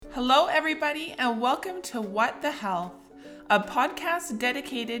Hello, everybody, and welcome to What the Health, a podcast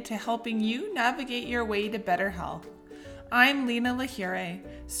dedicated to helping you navigate your way to better health. I'm Lena Lahire,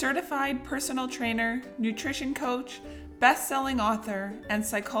 certified personal trainer, nutrition coach, best-selling author, and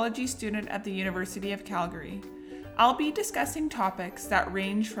psychology student at the University of Calgary. I'll be discussing topics that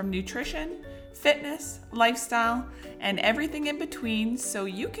range from nutrition, fitness, lifestyle, and everything in between so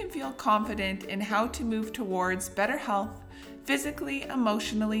you can feel confident in how to move towards better health physically,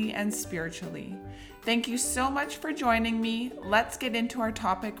 emotionally, and spiritually. Thank you so much for joining me. Let's get into our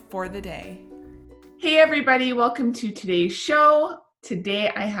topic for the day. Hey everybody, welcome to today's show.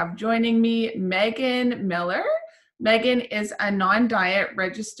 Today I have joining me Megan Miller. Megan is a non-diet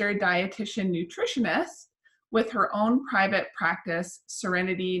registered dietitian nutritionist with her own private practice,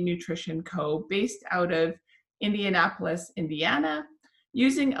 Serenity Nutrition Co., based out of Indianapolis, Indiana.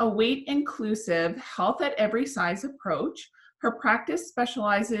 Using a weight-inclusive, health at every size approach, her practice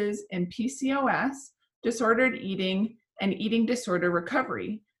specializes in PCOS, disordered eating, and eating disorder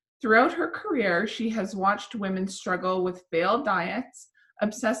recovery. Throughout her career, she has watched women struggle with failed diets,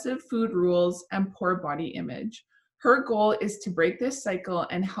 obsessive food rules, and poor body image. Her goal is to break this cycle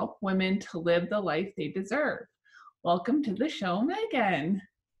and help women to live the life they deserve. Welcome to the show, Megan.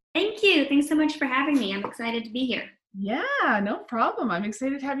 Thank you. Thanks so much for having me. I'm excited to be here. Yeah, no problem. I'm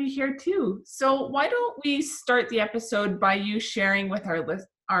excited to have you here too. So why don't we start the episode by you sharing with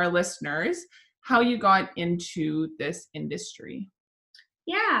our listeners how you got into this industry?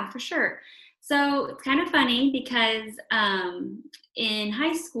 Yeah, for sure. So it's kind of funny because in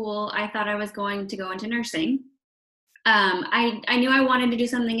high school, I thought I was going to go into nursing. I knew I wanted to do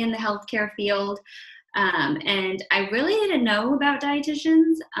something in the healthcare field. And I really didn't know about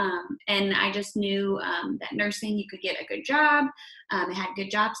dietitians. And I just knew that nursing, you could get a good job. It had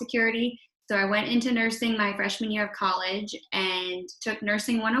good job security. So I went into nursing my freshman year of college and took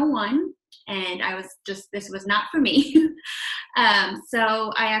Nursing 101. And this was not for me.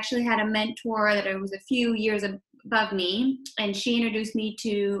 So I actually had a mentor that was a few years above me, and she introduced me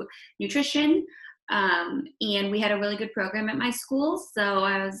to nutrition. And we had a really good program at my school.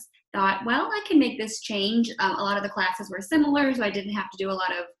 So thought, well, I can make this change. A lot of the classes were similar, so I didn't have to do a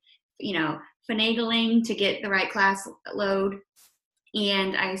lot of, finagling to get the right class load.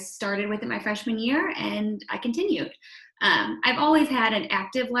 And I started with it my freshman year, and I continued. I've always had an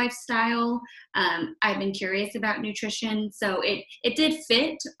active lifestyle. I've been curious about nutrition, so it did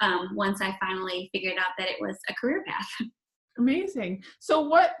fit once I finally figured out that it was a career path. Amazing. So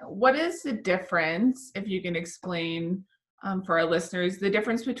what is the difference, if you can explain for our listeners, the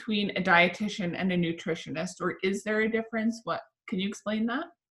difference between a dietitian and a nutritionist, or is there a difference? Can you explain that?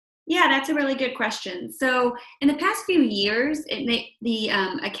 Yeah, that's a really good question. So in the past few years, the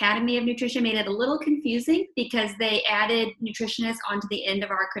Academy of Nutrition made it a little confusing because they added nutritionist onto the end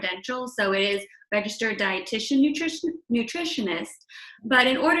of our credentials. So it is registered dietitian nutritionist. But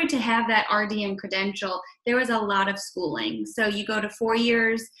in order to have that RDN credential, there was a lot of schooling. So you go to 4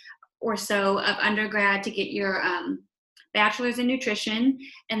 years or so of undergrad to get your bachelor's in nutrition,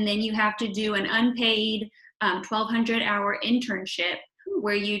 and then you have to do an unpaid 1,200-hour internship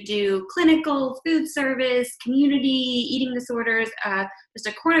where you do clinical, food service, community, eating disorders, just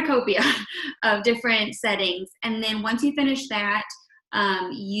a cornucopia of different settings. And then once you finish that,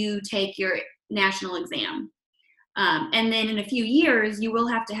 you take your national exam. And then in a few years, you will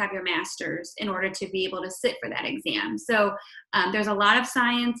have to have your master's in order to be able to sit for that exam. So there's a lot of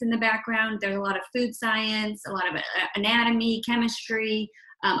science in the background. There's a lot of food science, a lot of anatomy, chemistry,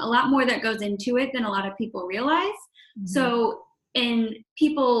 a lot more that goes into it than a lot of people realize. Mm-hmm. So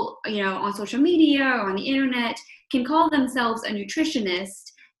people, on social media or on the internet can call themselves a nutritionist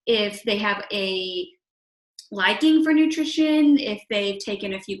if they have a liking for nutrition, if they've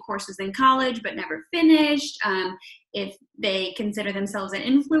taken a few courses in college but never finished, if they consider themselves an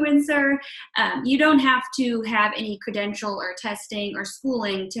influencer. You don't have to have any credential or testing or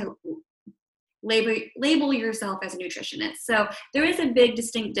schooling to label yourself as a nutritionist. So there is a big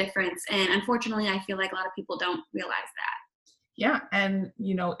distinct difference, and unfortunately I feel like a lot of people don't realize that. Yeah, and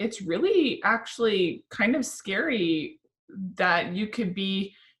it's really actually kind of scary that you could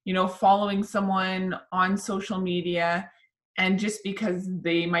be following someone on social media, and just because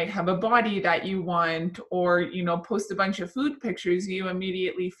they might have a body that you want, or post a bunch of food pictures, you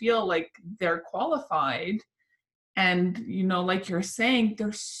immediately feel like they're qualified. And like you're saying,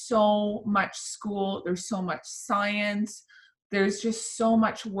 there's so much school, there's so much science, there's just so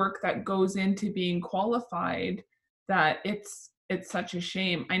much work that goes into being qualified that it's such a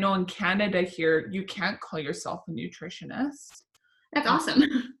shame. I know in Canada here, you can't call yourself a nutritionist. That's awesome.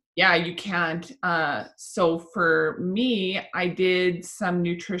 Yeah, you can't. So for me, I did some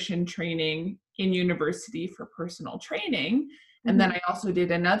nutrition training in university for personal training. And then Mhm. I also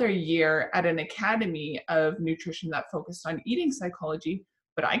did another year at an academy of nutrition that focused on eating psychology.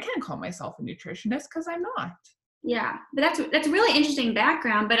 But I can't call myself a nutritionist because I'm not. Yeah, but that's a really interesting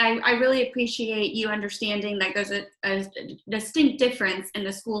background. But I really appreciate you understanding that there's a distinct difference in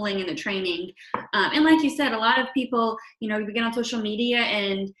the schooling and the training. And like you said, a lot of people, we get on social media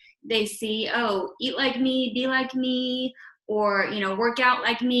and they see, oh, eat like me, be like me, or work out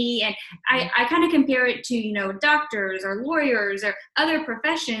like me. And I kind of compare it to doctors or lawyers or other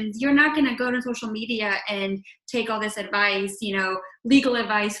professions. You're not going to go to social media and take all this advice, legal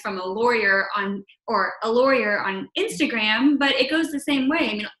advice from a lawyer on Instagram, but it goes the same way.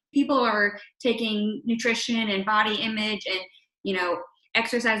 I mean, people are taking nutrition and body image and,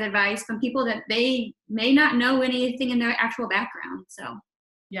 exercise advice from people that they may not know anything in their actual background. So,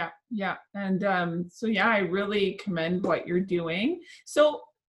 Yeah, yeah. And so yeah, I really commend what you're doing. So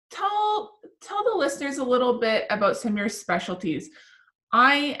tell the listeners a little bit about some of your specialties.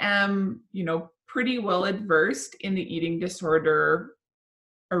 I am, pretty well adversed in the eating disorder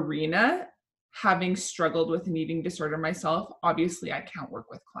arena, having struggled with an eating disorder myself. Obviously, I can't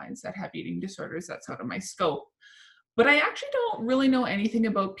work with clients that have eating disorders. That's out of my scope. But I actually don't really know anything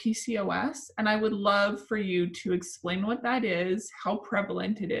about PCOS, and I would love for you to explain what that is, how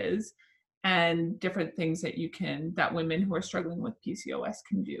prevalent it is, and different things that women who are struggling with PCOS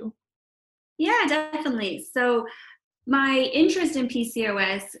can do. yeah, definitely. So, my interest in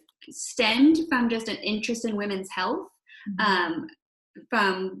PCOS stemmed from just an interest in women's health. Mhm. Um,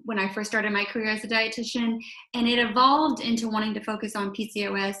 from when I first started my career as a dietitian, and it evolved into wanting to focus on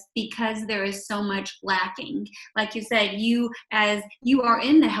PCOS because there is so much lacking. Like you said, as you are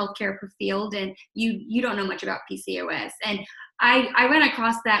in the healthcare field and you don't know much about PCOS, and I run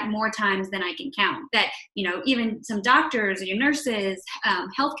across that more times than I can count. That even some doctors or nurses,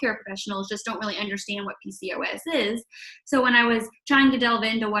 healthcare professionals just don't really understand what PCOS is. So when I was trying to delve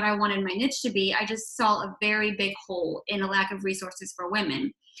into what I wanted my niche to be, I just saw a very big hole in a lack of resources for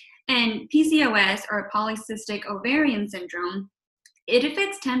women. And PCOS, or polycystic ovarian syndrome, it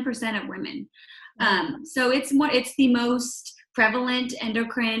affects 10% of women. Wow. So it's the most prevalent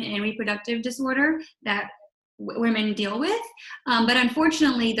endocrine and reproductive disorder that women deal with. But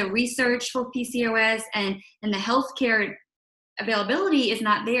unfortunately, the research for PCOS and the healthcare availability is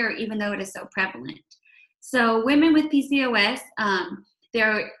not there, even though it is so prevalent. So women with PCOS,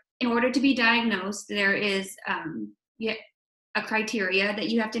 in order to be diagnosed, there is a criteria that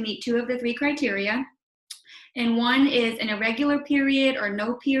you have to meet, two of the three criteria. And one is an irregular period or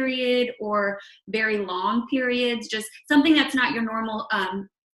no period or very long periods, just something that's not your normal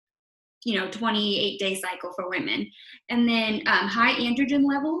 28-day cycle for women. And then high androgen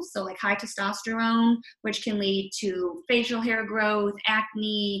levels, so like high testosterone, which can lead to facial hair growth,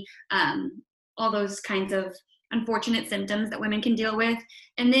 acne, all those kinds of unfortunate symptoms that women can deal with.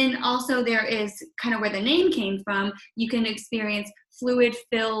 And then also there is kind of where the name came from, you can experience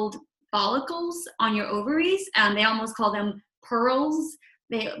fluid-filled follicles on your ovaries. They almost call them pearls.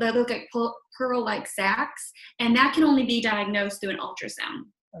 They look like pearl-like sacs, and that can only be diagnosed through an ultrasound.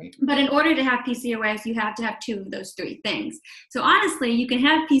 Right. But in order to have PCOS, you have to have two of those three things. So honestly, you can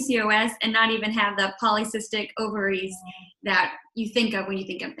have PCOS and not even have the polycystic ovaries that you think of when you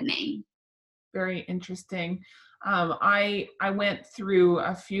think of the name. Very interesting. I went through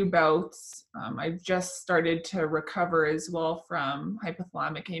a few bouts. I've just started to recover as well from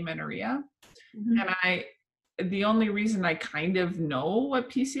hypothalamic amenorrhea. Mm-hmm. And the only reason I kind of know what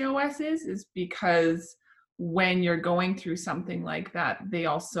PCOS is because when you're going through something like that, they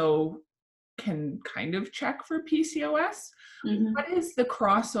also can kind of check for PCOS. Mm-hmm. What is the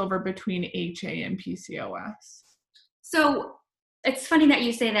crossover between HA and PCOS? So it's funny that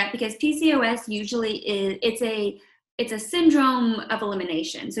you say that, because PCOS usually it's a syndrome of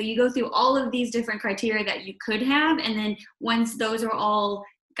elimination. So you go through all of these different criteria that you could have, and then once those are all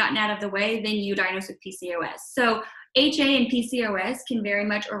gotten out of the way, then you diagnose with PCOS. So HA and PCOS can very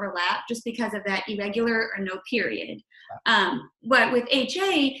much overlap just because of that irregular or no period. But with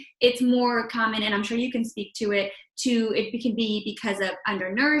HA, it's more common, and I'm sure you can speak to it, it can be because of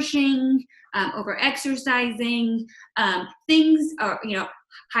undernourishing, over exercising, things, or,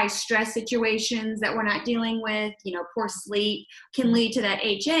 high stress situations that we're not dealing with, poor sleep can lead to that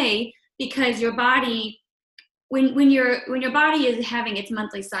HA, because your body when your body is having its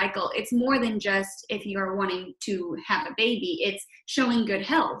monthly cycle, it's more than just if you are wanting to have a baby, it's showing good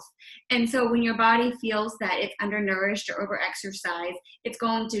health. And so when your body feels that it's undernourished or overexercised, it's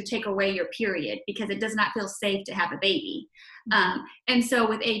going to take away your period because it does not feel safe to have a baby. And so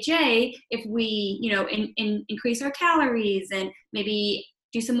with HA, if we, increase our calories and maybe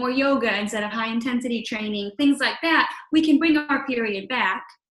do some more yoga instead of high intensity training, things like that, we can bring our period back.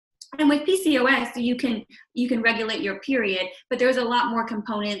 And with PCOS, you can regulate your period, but there's a lot more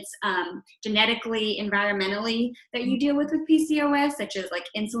components genetically, environmentally that you deal with PCOS, such as like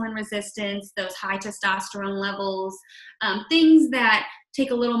insulin resistance, those high testosterone levels, things that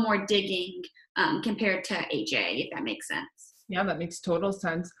take a little more digging compared to HA, if that makes sense. Yeah, that makes total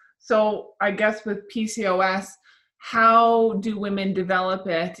sense. So I guess with PCOS, how do women develop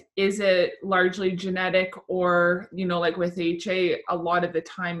it? Is it largely genetic, or, like with HA, a lot of the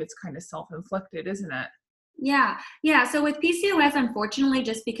time it's kind of self-inflicted, isn't it? Yeah. So with PCOS, unfortunately,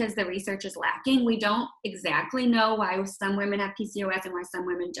 just because the research is lacking, we don't exactly know why some women have PCOS and why some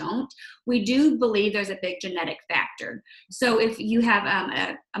women don't. We do believe there's a big genetic factor. So if you have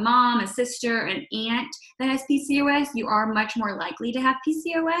a mom, a sister, an aunt that has PCOS, you are much more likely to have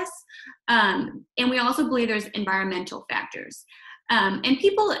PCOS. And we also believe there's environmental factors. And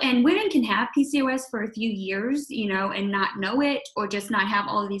people and women can have PCOS for a few years, and not know it, or just not have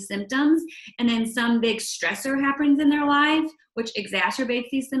all of these symptoms. And then some big stressor happens in their life, which exacerbates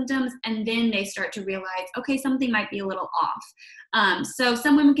these symptoms. And then they start to realize, okay, something might be a little off. So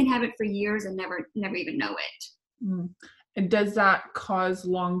some women can have it for years and never even know it. Mm. And does that cause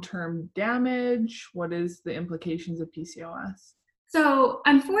long-term damage? What is the implications of PCOS? So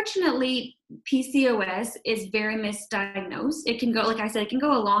unfortunately, PCOS is very misdiagnosed. It can go, like I said, it can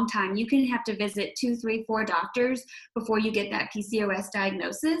go a long time. You can have to visit 2, 3, 4 doctors before you get that PCOS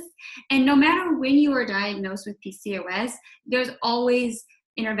diagnosis. And no matter when you are diagnosed with PCOS, there's always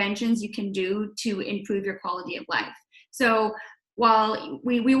interventions you can do to improve your quality of life. So while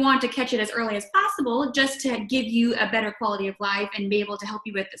we want to catch it as early as possible, just to give you a better quality of life and be able to help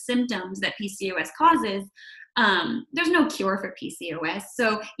you with the symptoms that PCOS causes, there's no cure for PCOS.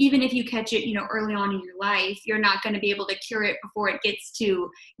 So even if you catch it, early on in your life, you're not going to be able to cure it before it gets to,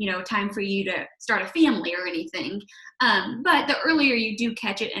 time for you to start a family or anything. But the earlier you do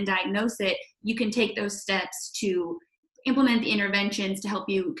catch it and diagnose it, you can take those steps to implement the interventions to help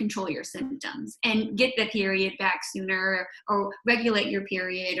you control your symptoms and get the period back sooner, or regulate your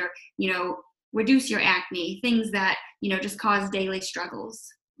period, or, reduce your acne, things that, just cause daily struggles.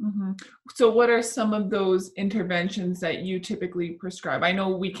 Mm-hmm. So what are some of those interventions that you typically prescribe? I know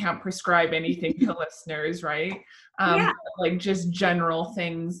we can't prescribe anything to listeners, right? Yeah. Like just general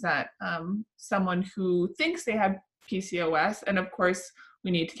things that someone who thinks they have PCOS, and of course, we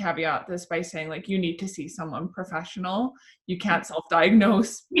need to caveat this by saying, like, you need to see someone professional. You can't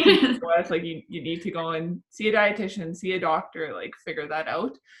self-diagnose PCOS. Like, you need to go and see a dietitian, see a doctor, like figure that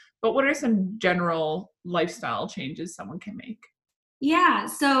out. But what are some general lifestyle changes someone can make? Yeah,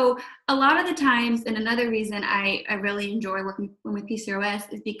 so a lot of the times, and another reason I really enjoy working with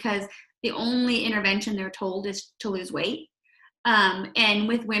PCOS is because the only intervention they're told is to lose weight. And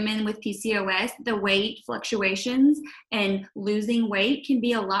with women with PCOS, the weight fluctuations and losing weight can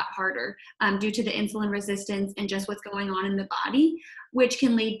be a lot harder due to the insulin resistance and just what's going on in the body, which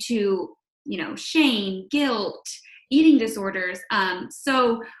can lead to, shame, guilt, eating disorders.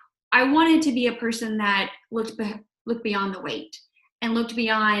 So I wanted to be a person that looked beyond the weight, and looked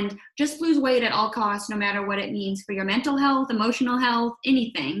beyond just lose weight at all costs, no matter what it means for your mental health, emotional health,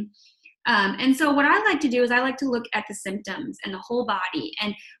 anything. And so what I like to do is I like to look at the symptoms and the whole body.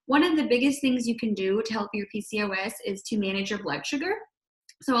 And one of the biggest things you can do to help your PCOS is to manage your blood sugar.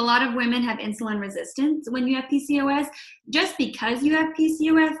 So a lot of women have insulin resistance when you have PCOS. Just because you have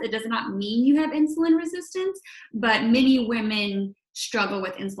PCOS, it does not mean you have insulin resistance, but many women struggle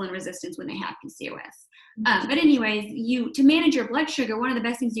with insulin resistance when they have PCOS. But anyways, to manage your blood sugar, one of the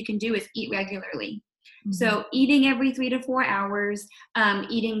best things you can do is eat regularly. Mm-hmm. So eating every 3 to 4 hours,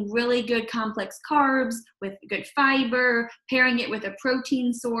 eating really good complex carbs with good fiber, pairing it with a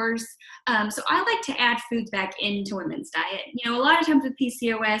protein source. So I like to add foods back into women's diet. A lot of times with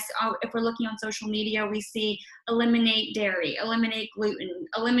PCOS, if we're looking on social media, we see eliminate dairy, eliminate gluten,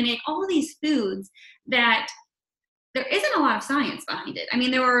 eliminate all these foods that there isn't a lot of science behind it. I mean,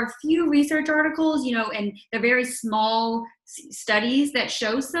 there are a few research articles, and they're very small studies that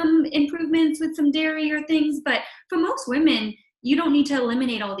show some improvements with some dairy or things. But for most women, you don't need to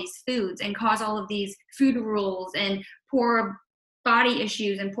eliminate all these foods and cause all of these food rules and poor body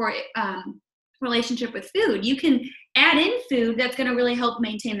issues and poor relationship with food. You can add in food that's going to really help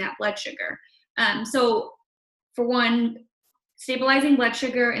maintain that blood sugar. So for one, stabilizing blood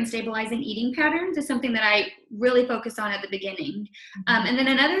sugar and stabilizing eating patterns is something that I really focus on at the beginning. And then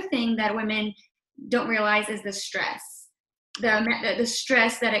another thing that women don't realize is the stress. The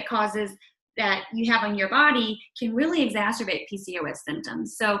stress that it causes that you have on your body can really exacerbate PCOS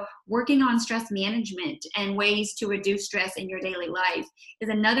symptoms. So working on stress management and ways to reduce stress in your daily life is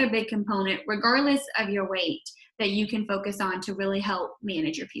another big component, regardless of your weight, that you can focus on to really help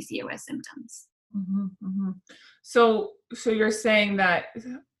manage your PCOS symptoms. Mm-hmm, mm-hmm. So you're saying that,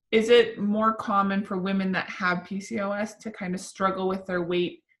 is it more common for women that have PCOS to kind of struggle with their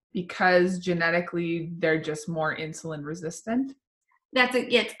weight because genetically they're just more insulin resistant?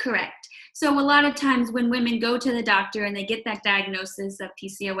 It's correct. So a lot of times when women go to the doctor and they get that diagnosis of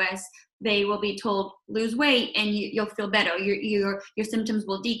PCOS, they will be told lose weight and you'll feel better. Your symptoms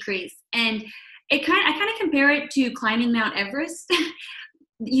will decrease. And I kind of compare it to climbing Mount Everest.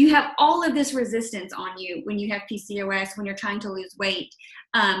 You have all of this resistance on you when you have PCOS, when you're trying to lose weight.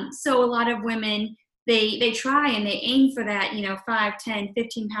 So a lot of women, they try and they aim for that, 5, 10,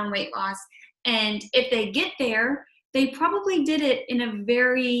 15-pound weight loss. And if they get there, they probably did it in a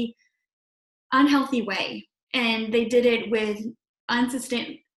very unhealthy way. And they did it with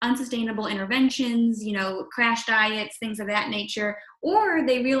unsustainable interventions, crash diets, things of that nature, or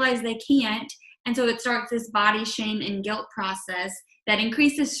they realize they can't. And so it starts this body shame and guilt process that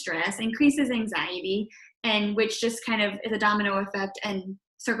increases stress, increases anxiety, and which just kind of is a domino effect and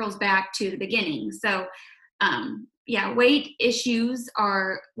circles back to the beginning. So weight issues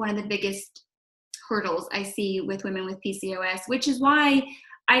are one of the biggest hurdles I see with women with PCOS, which is why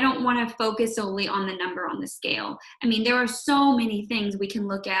I don't want to focus solely on the number on the scale. I mean, there are so many things we can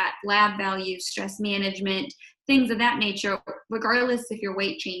look at, lab values, stress management, things of that nature, regardless if your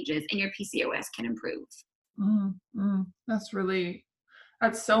weight changes, and your PCOS can improve.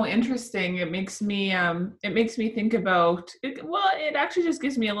 That's so interesting. It makes me think about it. Well, it actually just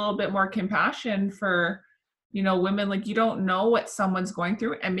gives me a little bit more compassion for, women. Like, you don't know what someone's going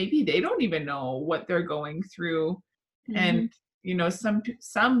through, and maybe they don't even know what they're going through. Mm-hmm. And,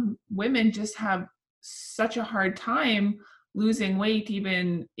 some women just have such a hard time losing weight,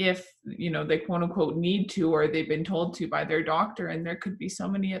 even if, they quote unquote need to, or they've been told to by their doctor. And there could be so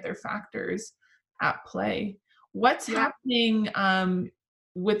many other factors at play. What's happening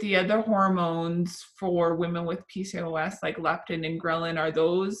with the other hormones for women with PCOS, like leptin and ghrelin? Are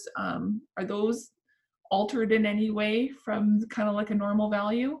those altered in any way from kind of like a normal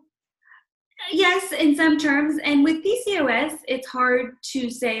value? Yes, in some terms. And with PCOS, it's hard to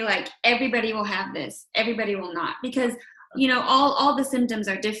say like everybody will have this, everybody will not, because all the symptoms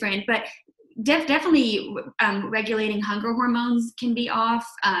are different. But definitely regulating hunger hormones can be off,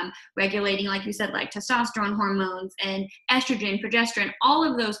 regulating, like you said, like testosterone hormones and estrogen, progesterone, all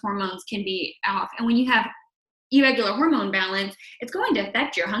of those hormones can be off. And when you have irregular hormone balance, it's going to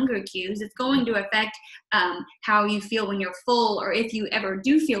affect your hunger cues. It's going to affect how you feel when you're full, or if you ever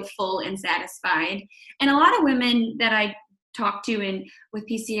do feel full and satisfied. And a lot of women that I talk to with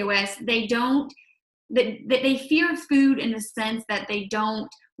PCOS, they fear food in the sense that they don't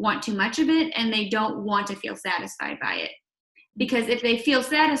want too much of it and they don't want to feel satisfied by it. Because if they feel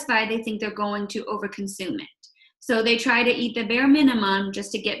satisfied, they think they're going to overconsume it. So they try to eat the bare minimum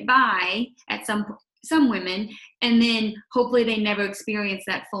just to get by at some women, and then hopefully they never experience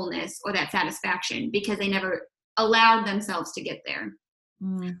that fullness or that satisfaction because they never allowed themselves to get there.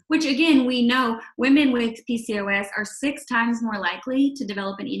 Which again, we know women with PCOS are 6 times more likely to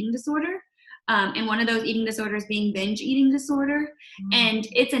develop an eating disorder. And one of those eating disorders being binge eating disorder. And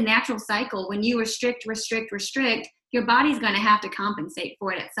it's a natural cycle. When you restrict, your body's going to have to compensate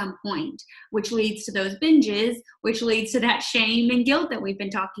for it at some point, which leads to those binges, which leads to that shame and guilt that we've been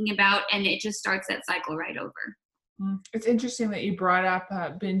talking about. And it just starts that cycle right over. It's interesting that you brought up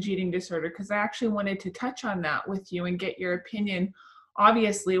binge eating disorder, because I actually wanted to touch on that with you and get your opinion.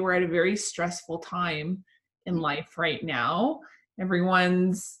 Obviously, we're at a very stressful time in life right now.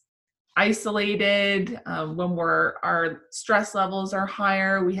 Everyone's isolated. When our stress levels are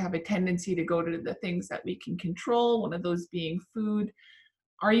higher, we have a tendency to go to the things that we can control, one of those being food.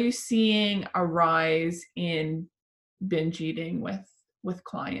 Are you seeing a rise in binge eating with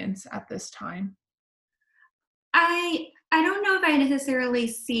clients at this time? I don't know if I necessarily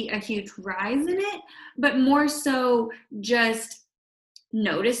see a huge rise in it, but more so just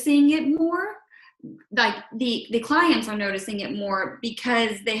noticing it more. Like the clients are noticing it more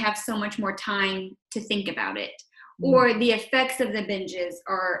because they have so much more time to think about it. Or the effects of the binges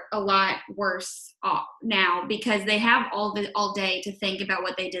are a lot worse now because they have all day to think about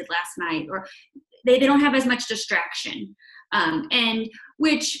what they did last night, or they don't have as much distraction. And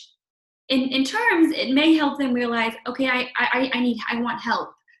which in terms, it may help them realize, okay, I want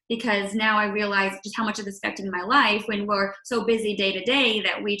help, because now I realize just how much it's affecting my life when we're so busy day to day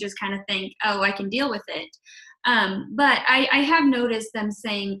that we just kind of think, oh, I can deal with it. But I have noticed them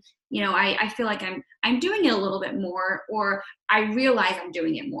saying, I feel like I'm doing it a little bit more, or I realize I'm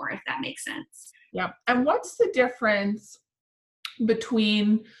doing it more, if that makes sense. Yeah. And what's the difference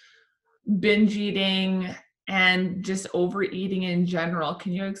between binge eating and just overeating in general?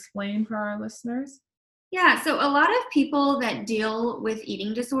 Can you explain for our listeners? Yeah, so a lot of people that deal with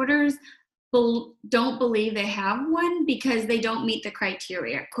eating disorders don't believe they have one because they don't meet the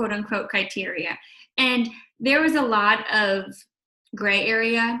criteria, quote unquote criteria. And there is a lot of gray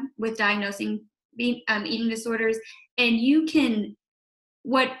area with diagnosing eating disorders. And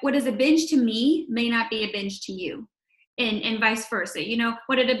what is a binge to me may not be a binge to you. And vice versa.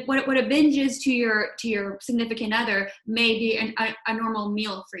 What a binge is to your significant other may be a normal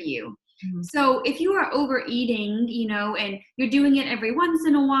meal for you. Mm-hmm. So if you are overeating, and you're doing it every once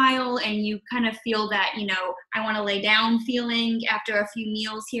in a while, and you kind of feel that, I want to lay down feeling after a few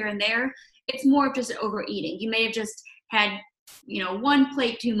meals here and there, it's more of just overeating. You may have just had, one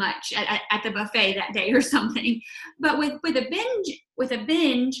plate too much at the buffet that day or something. But with a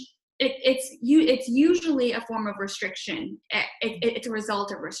binge, it's usually a form of restriction. It's a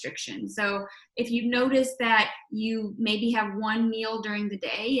result of restriction. So if you notice that you maybe have one meal during the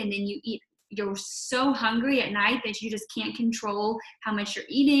day and then you're so hungry at night that you just can't control how much you're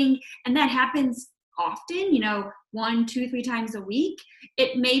eating, and that happens often, 1, 2, 3 times a week,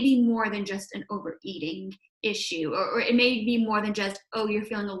 it may be more than just an overeating issue, or it may be more than just, oh, you're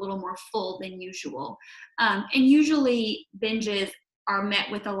feeling a little more full than usual. And usually binges are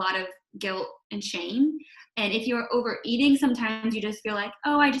met with a lot of guilt and shame. And if you're overeating, sometimes you just feel like,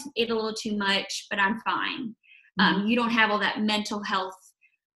 oh, I just ate a little too much, but I'm fine. Mm-hmm. You don't have all that mental health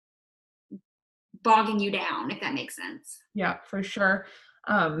bogging you down, if that makes sense. Yeah, for sure.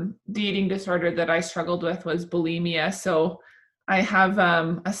 The eating disorder that I struggled with was bulimia. So I have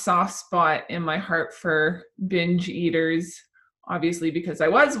a soft spot in my heart for binge eaters, obviously, because I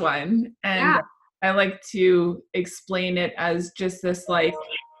was one. And yeah. I like to explain it as just this like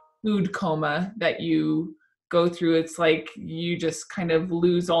food coma that you go through. It's like you just kind of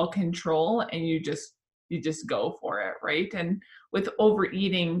lose all control and you just go for it, right? And with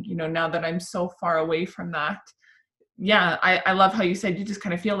overeating, now that I'm so far away from that, yeah, I love how you said you just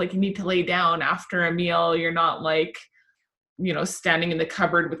kind of feel like you need to lay down after a meal. You're not like, standing in the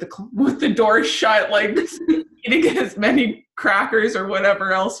cupboard with the door shut, like eating as many crackers or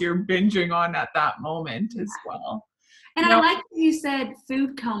whatever else you're binging on at that moment as well. And I like that you said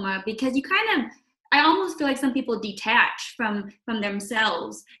food coma, because I almost feel like some people detach from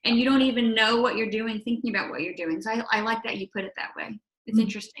themselves and you don't even know what you're doing, thinking about what you're doing. So I like that you put it that way. It's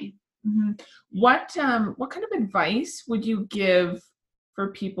interesting. Mm-hmm. What kind of advice would you give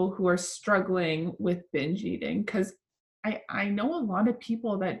for people who are struggling with binge eating? Because I know a lot of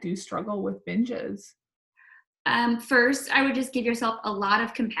people that do struggle with binges. First, I would just give yourself a lot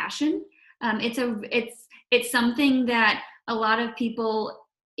of compassion. It's something that a lot of people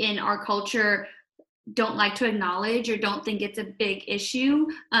in our culture don't like to acknowledge or don't think it's a big issue,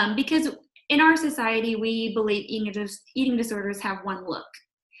 because in our society, we believe eating disorders have one look.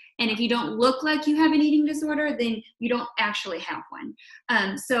 And if you don't look like you have an eating disorder, then you don't actually have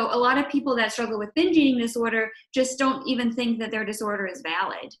one. So a lot of people that struggle with binge eating disorder just don't even think that their disorder is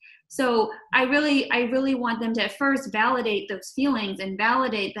valid. So I really want them to at first validate those feelings and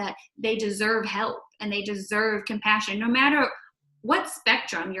validate that they deserve help and they deserve compassion, no matter what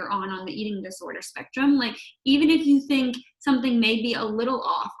spectrum you're on the eating disorder spectrum. Like, even if you think something may be a little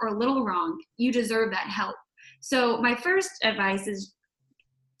off or a little wrong, you deserve that help. So my first advice is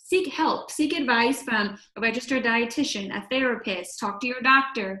seek help. Seek advice from a registered dietitian, a therapist. Talk to your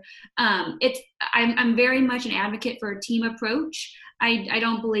doctor. I'm very much an advocate for a team approach. I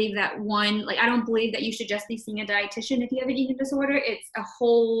don't believe that I don't believe that you should just be seeing a dietitian if you have an eating disorder. It's a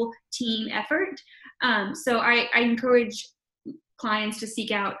whole team effort. So I encourage clients to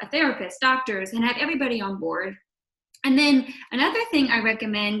seek out a therapist, doctors, and have everybody on board. And then another thing I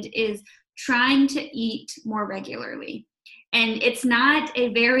recommend is trying to eat more regularly. And it's not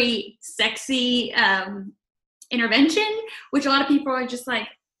a very sexy intervention, which a lot of people are just like,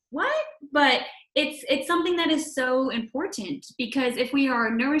 what? But it's something that is so important, because if we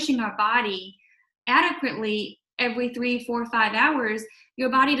are nourishing our body adequately every 3, 4, 5 hours, your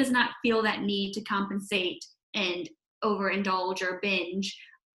body does not feel that need to compensate and overindulge or binge,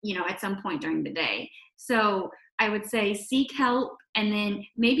 at some point during the day. So I would say seek help, and then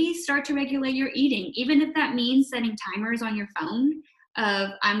maybe start to regulate your eating, even if that means setting timers on your phone. of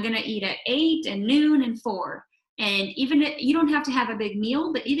I'm going to eat at 8 and noon and 4. And even if you don't have to have a big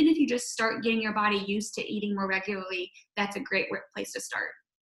meal, but even if you just start getting your body used to eating more regularly, that's a great place to start.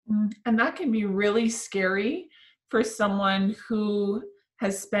 And that can be really scary for someone who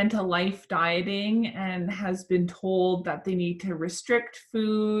has spent a life dieting and has been told that they need to restrict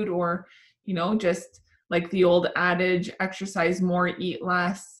food, or, just like the old adage, exercise more, eat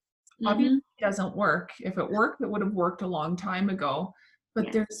less. Obviously it doesn't work. If it worked, it would have worked a long time ago.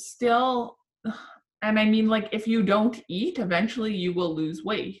 But there's still, and I mean, like, if you don't eat, eventually you will lose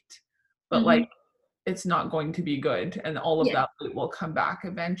weight. But like, it's not going to be good, and all of that weight will come back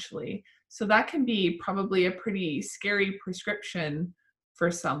eventually. So that can be probably a pretty scary prescription for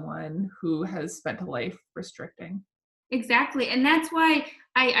someone who has spent a life restricting. Exactly. And that's why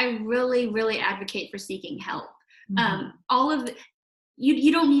I really, really advocate for seeking help. All of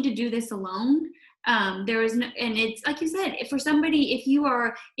you don't need to do this alone. There is no, and it's like you said, for somebody, if you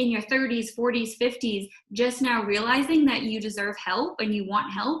are in your 30s, 40s, 50s, just now realizing that you deserve help and you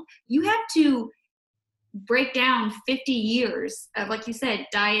want help, you have to break down 50 years of, like you said,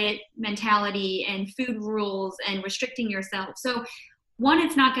 diet mentality and food rules and restricting yourself. So one,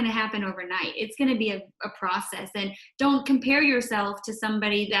 it's not going to happen overnight. It's going to be a process. And don't compare yourself to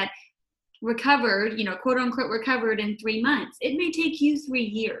somebody that recovered, quote unquote, recovered in 3 months. It may take you 3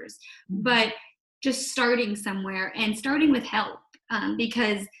 years, but just starting somewhere and starting with help,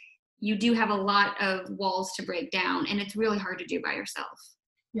 because you do have a lot of walls to break down, and it's really hard to do by yourself.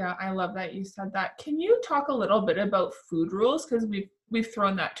 Yeah, I love that you said that. Can you talk a little bit about food rules? Because we've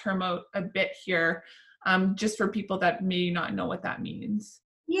thrown that term out a bit here, just for people that may not know what that means.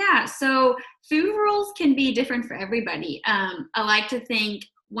 Yeah, so food rules can be different for everybody. I like to think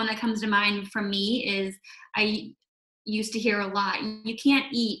one that comes to mind for me is I used to hear a lot, you can't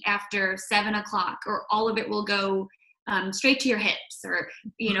eat after 7 o'clock or all of it will go straight to your hips, or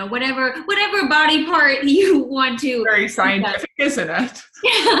whatever body part you want to. Very scientific, isn't it?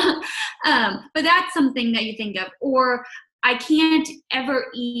 But that's something that you think of. Or I can't ever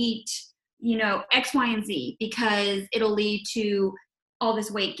eat X, Y, and Z because it'll lead to all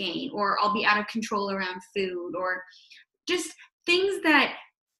this weight gain, or I'll be out of control around food, or just things that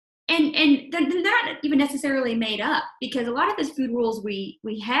and they're not even necessarily made up, because a lot of these food rules we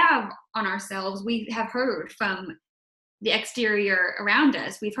have on ourselves, we have heard from the exterior around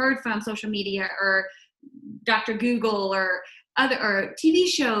us. We've heard from social media or Dr. Google or TV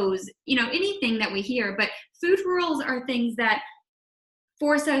shows, anything that we hear. But food rules are things that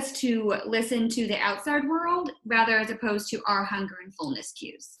force us to listen to the outside world rather as opposed to our hunger and fullness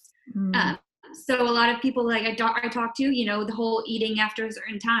cues. So a lot of people, like I talk to, the whole eating after a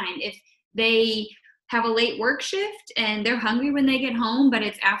certain time, if they have a late work shift and they're hungry when they get home, but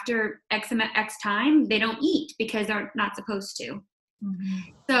it's after X time, they don't eat because they're not supposed to.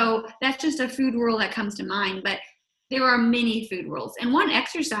 So that's just a food rule that comes to mind, but there are many food rules. And one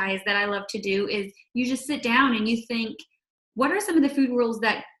exercise that I love to do is you just sit down and you think, what are some of the food rules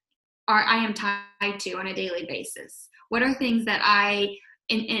that I am tied to on a daily basis? What are things that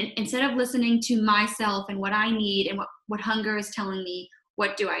instead of listening to myself and what I need and what hunger is telling me,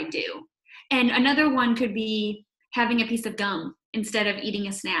 what do I do? And another one could be having a piece of gum instead of eating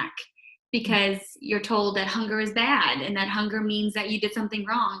a snack, because you're told that hunger is bad and that hunger means that you did something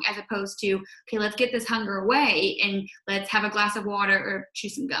wrong, as opposed to, okay, let's get this hunger away and let's have a glass of water or chew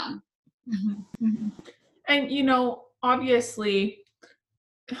some gum. And, obviously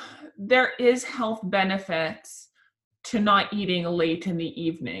there is health benefits to not eating late in the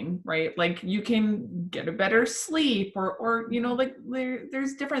evening, right? Like you can get a better sleep or like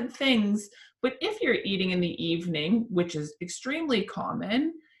there's different things. But if you're eating in the evening, which is extremely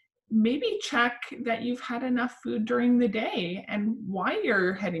common, maybe check that you've had enough food during the day and why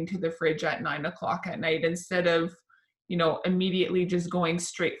you're heading to the fridge at 9 o'clock at night instead of, immediately just going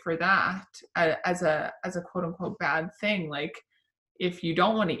straight for that as a quote unquote bad thing. Like, if you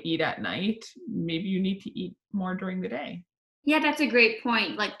don't want to eat at night, maybe you need to eat more during the day. Yeah, that's a great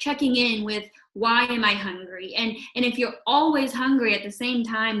point. Like checking in with, why am I hungry? And if you're always hungry at the same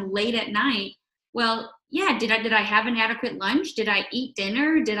time late at night, well, yeah, did I have an adequate lunch? Did I eat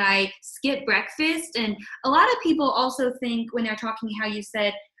dinner? Did I skip breakfast? And a lot of people also think when they're talking, how you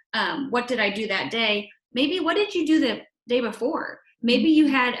said, what did I do that day? Maybe what did you do the day before? Maybe you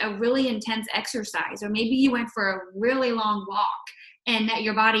had a really intense exercise, or maybe you went for a really long walk, and that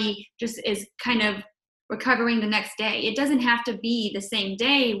your body just is kind of recovering the next day. It doesn't have to be the same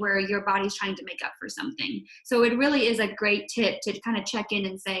day where your body's trying to make up for something. So it really is a great tip to kind of check in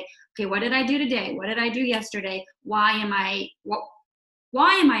and say, okay, what did I do today? What did I do yesterday? Why am I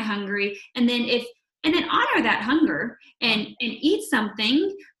hungry? And then if and then honor that hunger and eat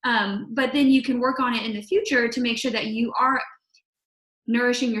something. But then you can work on it in the future to make sure that you are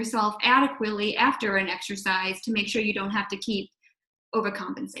nourishing yourself adequately after an exercise, to make sure you don't have to keep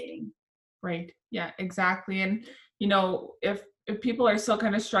overcompensating. Right. Yeah, exactly. And, if people are still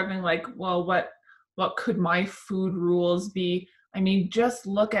kind of struggling, like, well, what could my food rules be? I mean, just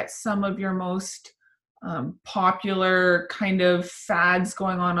look at some of your most popular kind of fads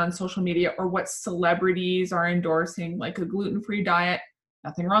going on social media, or what celebrities are endorsing, like a gluten-free diet.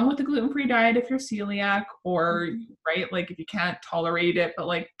 Nothing wrong with the gluten-free diet if you're celiac, or right, like if you can't tolerate it, but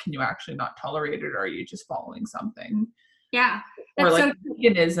like, can you actually not tolerate it, or are you just following something? Yeah, Or like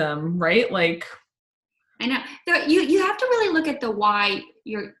veganism, right? Like, I know. So you have to really look at the why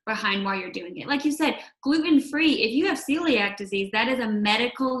you're doing it. Like you said, gluten-free, if you have celiac disease, that is a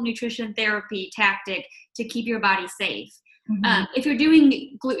medical nutrition therapy tactic to keep your body safe. If you're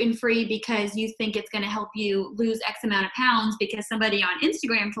doing gluten-free because you think it's going to help you lose X amount of pounds because somebody on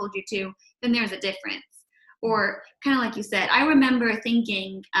Instagram told you to, then there's a difference. Or kind of like you said, I remember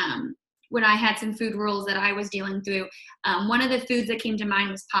thinking when I had some food rules that I was dealing through, one of the foods that came to mind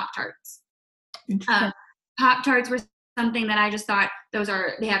was Pop-Tarts. Pop-Tarts were something that I just thought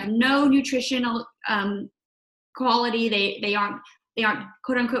they have no nutritional quality. They aren't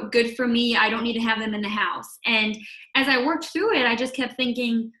quote unquote good for me. I don't need to have them in the house. And as I worked through it, I just kept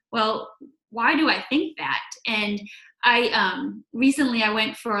thinking, well, why do I think that? And I recently I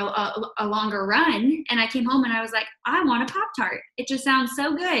went for a longer run, and I came home and I was like, I want a Pop-Tart. It just sounds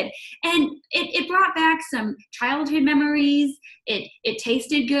so good. And it brought back some childhood memories. It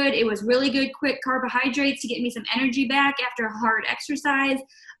tasted good. It was really good, quick carbohydrates to get me some energy back after a hard exercise.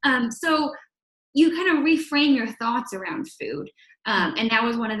 So you kind of reframe your thoughts around food. And that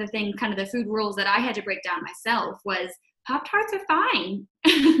was one of the things, kind of the food rules that I had to break down myself, was Pop-Tarts are fine.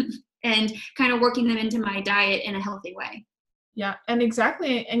 And kind of working them into my diet in a healthy way. Yeah, and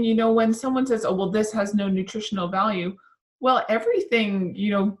exactly. And, when someone says, oh, well, this has no nutritional value, well, everything,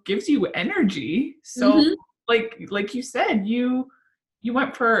 gives you energy. So like you said, you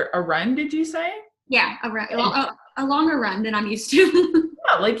went for a run, did you say? Yeah, a longer run than I'm used to.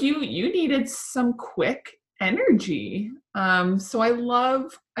 Yeah, like you needed some quick energy. So I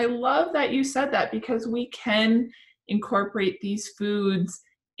love that you said that, because we can incorporate these foods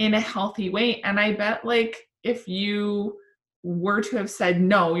in a healthy way. And I bet, like, if you were to have said,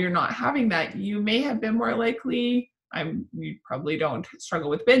 no, you're not having that, you may have been more likely, you probably don't struggle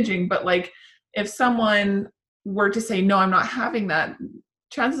with binging, but like, if someone were to say, no, I'm not having that,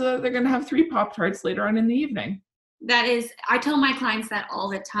 chances are they're going to have 3 Pop-Tarts later on in the evening. I tell my clients that all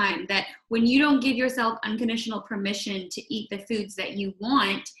the time, that when you don't give yourself unconditional permission to eat the foods that you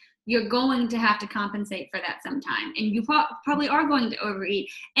want, you're going to have to compensate for that sometime. And you probably are going to overeat.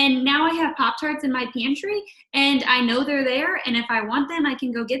 And now I have Pop-Tarts in my pantry, and I know they're there. And if I want them, I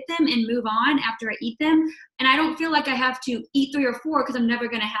can go get them and move on after I eat them. And I don't feel like I have to eat 3 or 4 because I'm never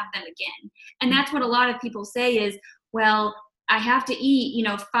going to have them again. And that's what a lot of people say is, well, I have to eat,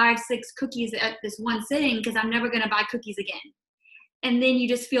 5, 6 cookies at this one sitting because I'm never going to buy cookies again. And then you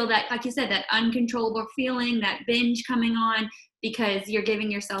just feel that, like you said, that uncontrollable feeling, that binge coming on, because you're giving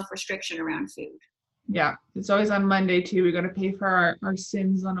yourself restriction around food. Yeah, it's always on Monday too. We got to pay for our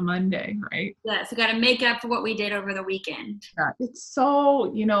sins on a Monday, right? Yes, we got to make up for what we did over the weekend. Yeah, it's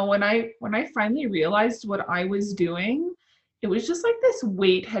so, when I finally realized what I was doing, it was just like this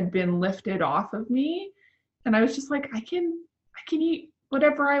weight had been lifted off of me, and I was just like, I can eat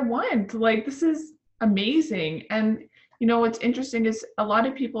whatever I want. Like, this is amazing. And what's interesting is a lot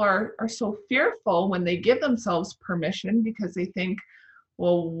of people are so fearful when they give themselves permission, because they think,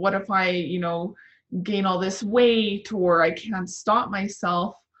 well, what if I, gain all this weight, or I can't stop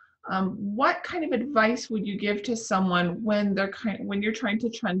myself? What kind of advice would you give to someone when you're trying to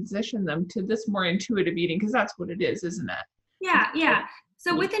transition them to this more intuitive eating? Because that's what it is, isn't it? Yeah.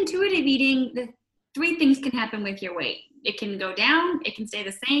 So with intuitive eating, the 3 things can happen with your weight. It can go down, it can stay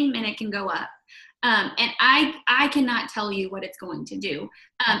the same, and it can go up. And I cannot tell you what it's going to do.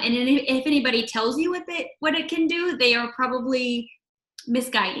 And if anybody tells you what it can do, they are probably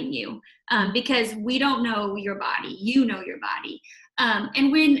misguiding you, because we don't know your body. You know your body.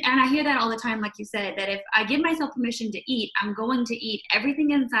 And I hear that all the time, like you said, that if I give myself permission to eat, I'm going to eat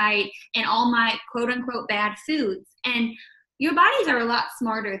everything inside and all my quote unquote bad foods. And your bodies are a lot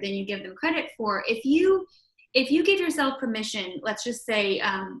smarter than you give them credit for. If you give yourself permission, let's just say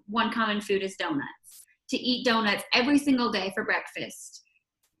one common food is donuts, to eat donuts every single day for breakfast.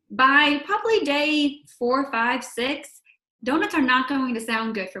 By probably day 4, 5, 6, donuts are not going to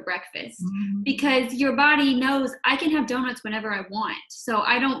sound good for breakfast Mhm. because your body knows I can have donuts whenever I want. So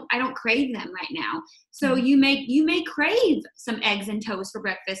I don't crave them right now. So Mhm. you may crave some eggs and toast for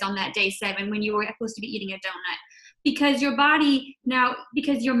breakfast on that day 7 when you were supposed to be eating a donut because your body now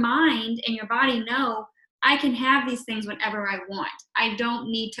because your mind and your body know I can have these things whenever I want. I don't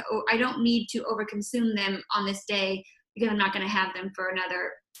need to overconsume them on this day because I'm not going to have them for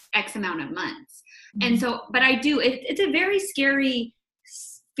another X amount of months. And Mhm. so, but I do, it's a very scary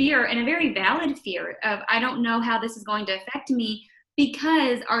fear and a very valid fear of I don't know how this is going to affect me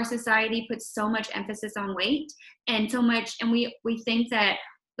because our society puts so much emphasis on weight and so much, and we think that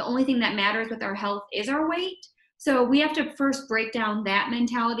the only thing that matters with our health is our weight. So we have to first break down that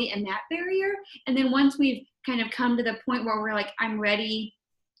mentality and that barrier. And then once we've kind of come to the point where we're like, I'm ready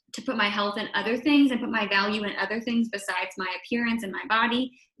to put my health in other things and put my value in other things besides my appearance and my body,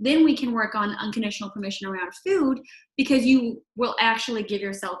 then we can work on unconditional permission around food because you will actually give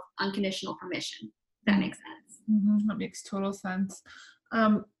yourself unconditional permission. If that makes sense. Mhm. That makes total sense.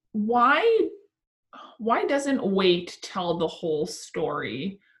 Um, why why doesn't weight tell the whole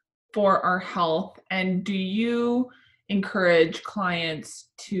story for our health? And do you encourage clients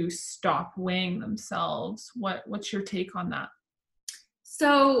to stop weighing themselves? What's your take on that?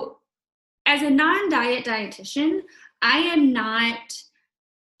 So, as a non diet dietitian, I am not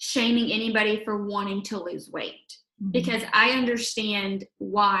shaming anybody for wanting to lose weight Mhm. because I understand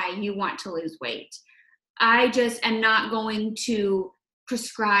why you want to lose weight. I just am not going to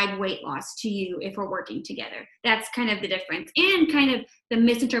prescribe weight loss to you if we're working together. That's kind of the difference and kind of the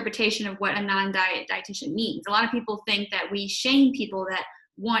misinterpretation of what a non-diet dietitian means. A lot of people think that we shame people that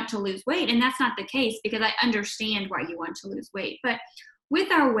want to lose weight, and that's not the case because I understand why you want to lose weight. But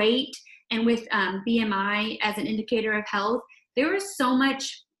with our weight and with BMI as an indicator of health, there is so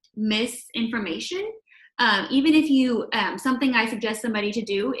much misinformation. Even if you, something I suggest somebody to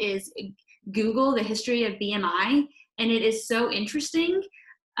do is Google the history of BMI, and it is so interesting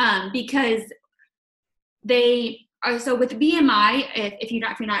because they are so with BMI. If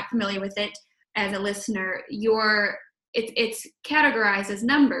you're not familiar with it as a listener, it's categorized as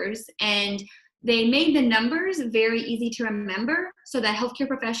numbers, and they made the numbers very easy to remember so that healthcare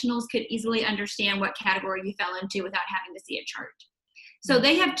professionals could easily understand what category you fell into without having to see a chart. So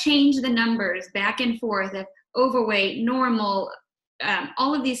they have changed the numbers back and forth of overweight, normal,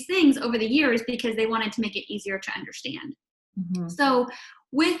 all of these things over the years because they wanted to make it easier to understand. Mhm. So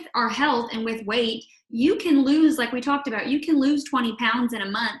with our health and with weight, you can lose, like we talked about, you can lose 20 pounds in a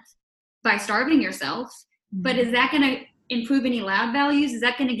month by starving yourself. But Mhm. is that going to improve any lab values? Is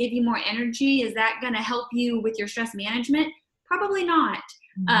that going to give you more energy? Is that going to help you with your stress management? Probably not.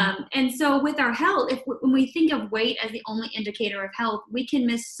 Mhm. And so with our health, when we think of weight as the only indicator of health, we can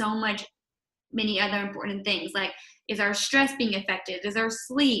miss so much many other important things like is our stress being affected, is our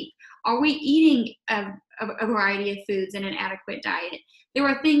sleep, are we eating a variety of foods in an adequate diet. There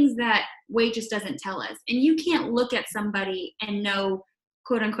are things that weight just doesn't tell us, and you can't look at somebody and know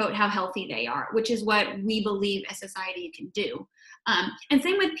quote unquote how healthy they are, which is what we believe as society you can do. And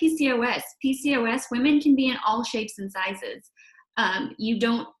same with PCOS, women can be in all shapes and sizes. You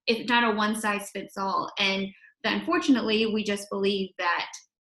don't It's not a one size fits all, and unfortunately we just believe that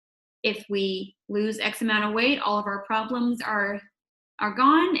if we lose X amount of weight, all of our problems are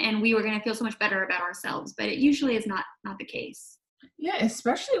gone, and we were going to feel so much better about ourselves. But it usually is not the case. Yeah,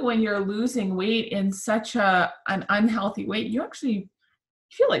 especially when you're losing weight in such an unhealthy weight, you actually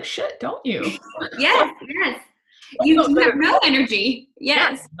feel like shit, don't you? Yes, yes. That's no You good have at no all. energy. Yeah,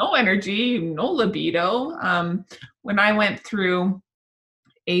 Yes. no energy, no libido. When I went through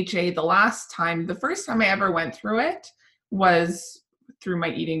HA the last time, the first time I ever went through it was through my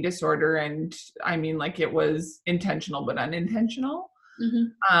eating disorder. And I mean, like it was intentional, but unintentional.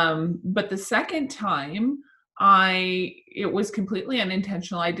 Hmm. But the second time, it was completely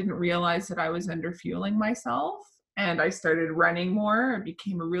unintentional. I didn't realize that I was underfueling myself, and I started running more. I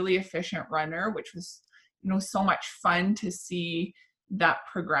became a really efficient runner, which was, so much fun to see that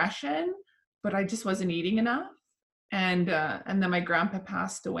progression. But I just wasn't eating enough, and then my grandpa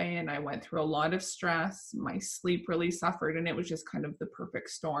passed away, and I went through a lot of stress. My sleep really suffered, and it was just kind of the perfect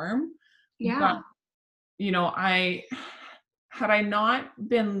storm. But Yeah. I had I not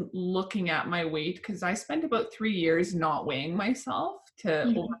been looking at my weight, because I spent about 3 years not weighing myself to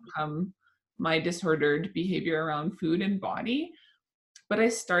Mhm. overcome my disordered behavior around food and body. But I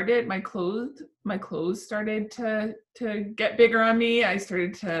started my clothes started to get bigger on me. I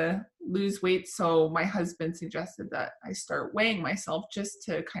started to lose weight. So my husband suggested that I start weighing myself just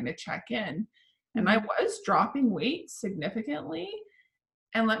to kind of check in. And I Mhm. was dropping weight significantly.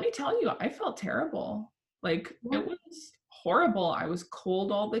 And let me tell you, I felt terrible. Like, Yeah. it was horrible. I was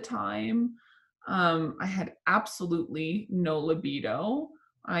cold all the time. I had absolutely no libido.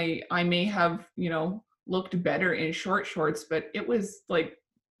 I may have, looked better in short shorts, but it was like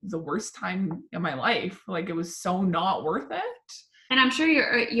the worst time in my life. Like it was so not worth it. And I'm sure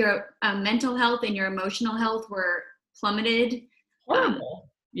your mental health and your emotional health were plummeted. Horrible.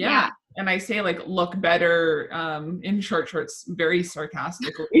 Yeah. Yeah. And I say like look better in short shorts very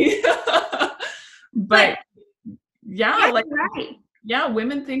sarcastically. But yeah, like right. yeah,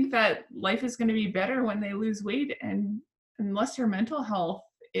 women think that life is going to be better when they lose weight, and unless your mental health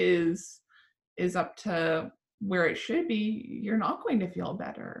is up to where it should be, you're not going to feel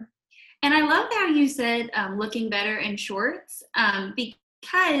better. And I love how you said looking better in shorts,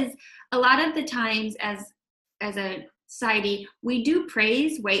 because a lot of the times as a society, we do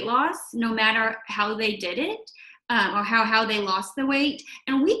praise weight loss no matter how they did it, or how they lost the weight.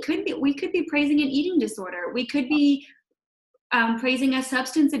 And we could be praising an eating disorder. We could be praising a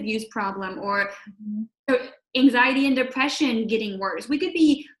substance abuse problem, or anxiety and depression getting worse. We could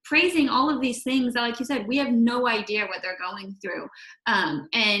be praising all of these things that, like you said, we have no idea what they're going through.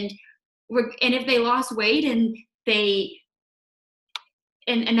 And if they lost weight and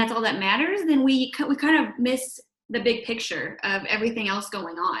and that's all that matters, then we kind of miss the big picture of everything else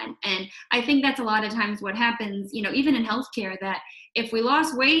going on. And I think that's a lot of times what happens, even in healthcare, that if we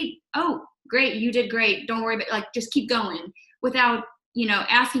lost weight, oh, great, you did great. Don't worry about just keep going, without,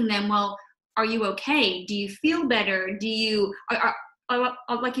 asking them, well, are you okay? Do you feel better? Do you,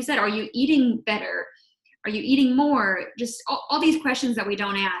 like you said, are you eating better? Are you eating more? Just all these questions that we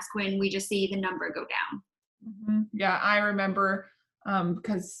don't ask when we just see the number go down. Mm-hmm. Yeah, I remember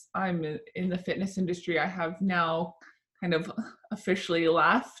because I'm in the fitness industry, I have now kind of officially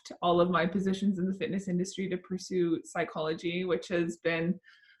left all of my positions in the fitness industry to pursue psychology, which has been,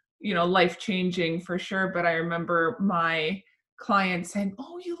 life-changing for sure. But I remember my clients saying,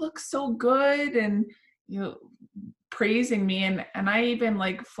 "Oh, you look so good," and praising me, and I even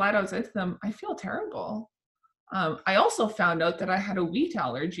like flat out said to them, "I feel terrible." I also found out that I had a wheat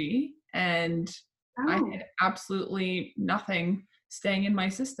allergy, and I had absolutely nothing staying in my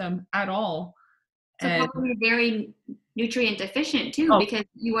system at all. So probably very nutrient deficient too, because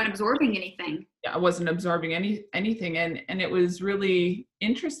you weren't absorbing anything. Yeah, I wasn't absorbing anything, and it was really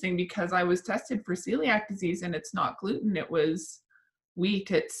interesting because I was tested for celiac disease, and it's not gluten, it was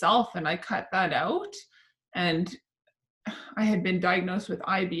wheat itself, and I cut that out. And I had been diagnosed with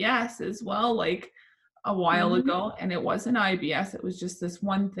IBS as well, like a while ago, and it wasn't IBS, it was just this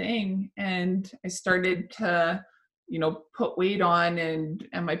one thing. And I started to, put weight on, and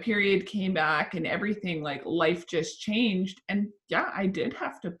my period came back, and everything, like life just changed. And yeah, I did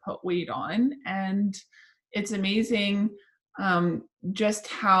have to put weight on, and it's amazing just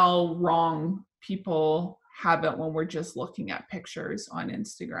how wrong people have it when we're just looking at pictures on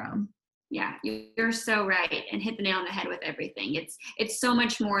Instagram. Yeah, you're so right, and hit the nail on the head with everything. It's so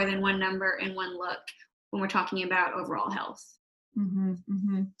much more than one number and one look when we're talking about overall health. Mm-hmm,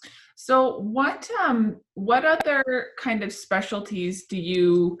 mm-hmm. So what other kind of specialties do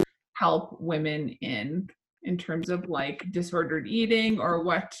you help women in terms of like disordered eating, or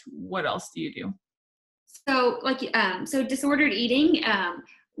what else do you do? So so disordered eating,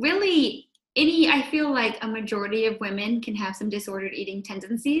 really I feel like a majority of women can have some disordered eating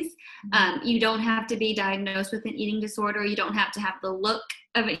tendencies. You don't have to be diagnosed with an eating disorder. You don't have to have the look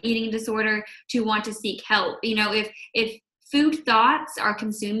of an eating disorder to want to seek help. If food thoughts are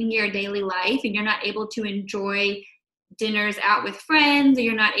consuming your daily life and you're not able to enjoy dinners out with friends, or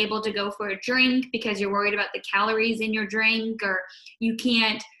you're not able to go for a drink because you're worried about the calories in your drink, or you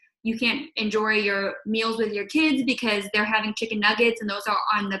can't enjoy your meals with your kids because they're having chicken nuggets and those are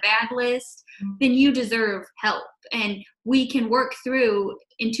on the bad list, then you deserve help. And we can work through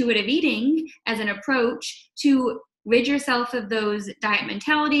intuitive eating as an approach to rid yourself of those diet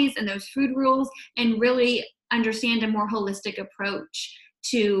mentalities and those food rules, and really understand a more holistic approach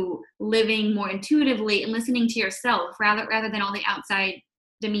to living more intuitively and listening to yourself rather than all the outside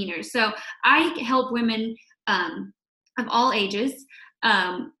demeanors. So I help women of all ages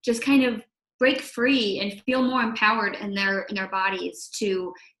just kind of break free and feel more empowered in their bodies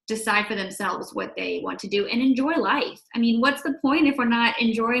to decide for themselves what they want to do and enjoy life. I mean, what's the point if we're not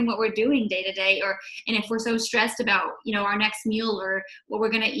enjoying what we're doing day to day, and if we're so stressed about, our next meal or what we're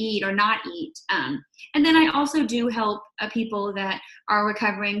going to eat or not eat. And then I also do help people that are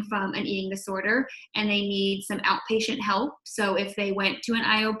recovering from an eating disorder and they need some outpatient help. So if they went to an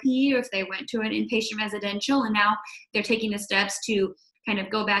IOP or if they went to an inpatient residential and now they're taking the steps to kind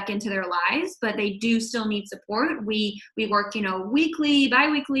of go back into their lives, but they do still need support. We work, weekly,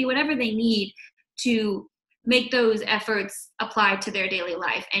 biweekly, whatever they need to make those efforts apply to their daily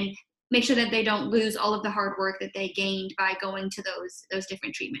life and make sure that they don't lose all of the hard work that they gained by going to those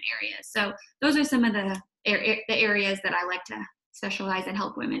different treatment areas. So those are some of the areas that I like to specialize and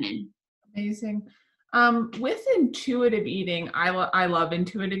help women in. Amazing. With intuitive eating, I love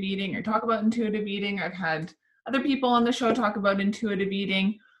intuitive eating. I talk about intuitive eating. I've had other people on the show talk about intuitive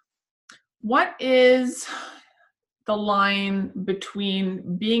eating. What is the line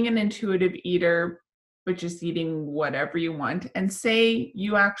between being an intuitive eater, but just eating whatever you want, and say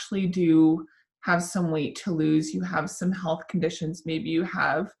you actually do have some weight to lose, you have some health conditions, maybe you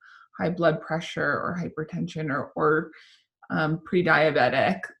have high blood pressure or hypertension or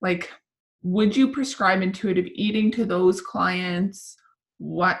pre-diabetic, like, would you prescribe intuitive eating to those clients?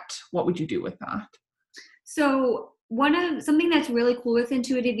 What would you do with that? So something that's really cool with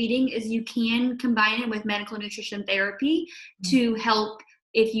intuitive eating is you can combine it with medical nutrition therapy to help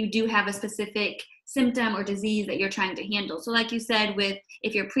if you do have a specific symptom or disease that you're trying to handle. So like you said,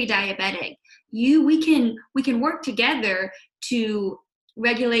 if you're pre-diabetic, we can work together to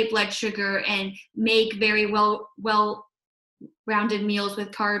regulate blood sugar and make very well rounded meals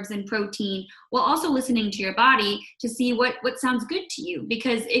with carbs and protein, while also listening to your body to see what sounds good to you.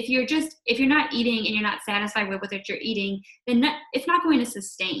 Because if you're not eating and you're not satisfied with what you're eating, then it's not going to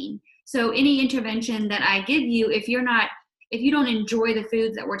sustain. So any intervention that I give you, if you don't enjoy the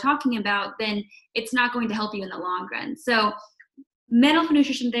foods that we're talking about, then it's not going to help you in the long run. So medical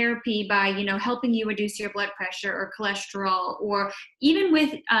nutrition therapy, by helping you reduce your blood pressure or cholesterol, or even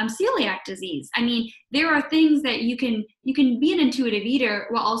with celiac disease. I mean, there are things that you can be an intuitive eater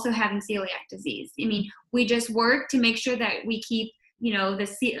while also having celiac disease. I mean, we just work to make sure that we keep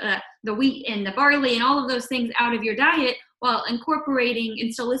the wheat and the barley and all of those things out of your diet, while incorporating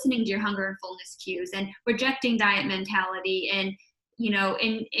and still listening to your hunger and fullness cues and rejecting diet mentality and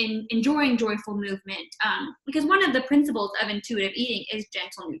in enjoying joyful movement. Because one of the principles of intuitive eating is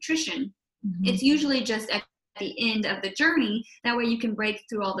gentle nutrition. Mm-hmm. It's usually just at the end of the journey. That way you can break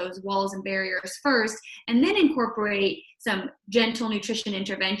through all those walls and barriers first, and then incorporate some gentle nutrition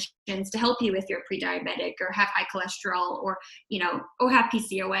interventions to help you if you're pre-diabetic or have high cholesterol or have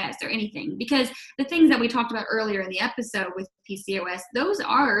PCOS or anything. Because the things that we talked about earlier in the episode with PCOS, those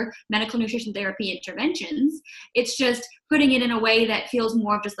are medical nutrition therapy interventions. It's just putting it in a way that feels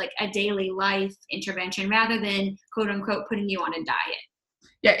more of just like a daily life intervention rather than quote unquote putting you on a diet.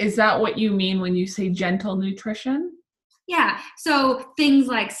 Yeah, is that what you mean when you say gentle nutrition? Yeah, so things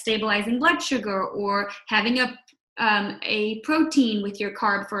like stabilizing blood sugar or having a protein with your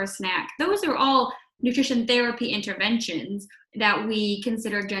carb for a snack. Those are all nutrition therapy interventions that we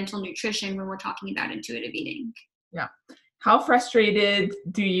consider gentle nutrition when we're talking about intuitive eating. Yeah. How frustrated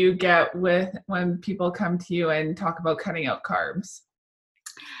do you get when people come to you and talk about cutting out carbs?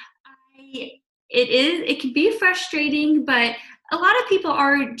 It can be frustrating, but a lot of people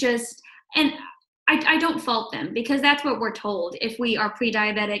are just, and I don't fault them because that's what we're told. If we are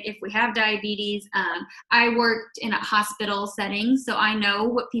pre-diabetic, if we have diabetes, I worked in a hospital setting, so I know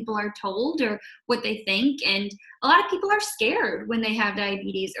what people are told or what they think. And a lot of people are scared when they have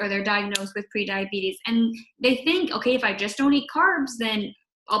diabetes or they're diagnosed with pre-diabetes. And they think, okay, if I just don't eat carbs, then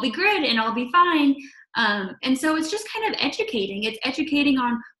I'll be good and I'll be fine. And so it's just kind of educating. It's educating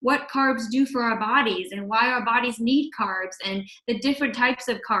on what carbs do for our bodies and why our bodies need carbs and the different types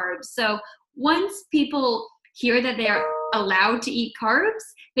of carbs. So once people hear that they're allowed to eat carbs,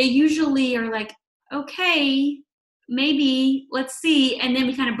 they usually are like, okay, maybe let's see. And then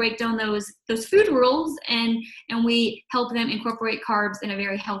we kind of break down those food rules and we help them incorporate carbs in a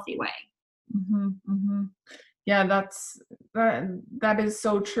very healthy way. Mm-hmm, mm-hmm. Yeah, that is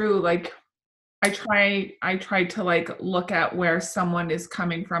so true. Like, I try to like look at where someone is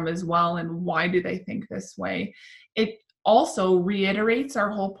coming from as well and why do they think this way. It also reiterates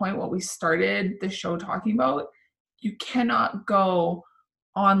our whole point, what we started the show talking about. You cannot go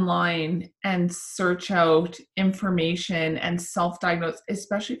online and search out information and self-diagnose,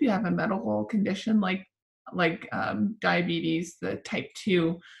 especially if you have a medical condition like diabetes, the type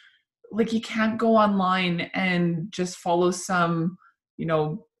 2. Like, you can't go online and just follow some,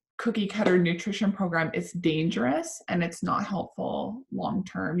 cookie cutter nutrition program. It's dangerous and it's not helpful long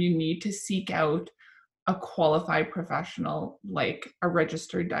term. You need to seek out a qualified professional, like a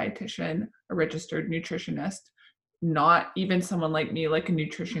registered dietitian, a registered nutritionist, not even someone like me, like a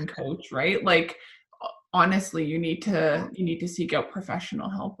nutrition coach, right? Like, honestly, you need to seek out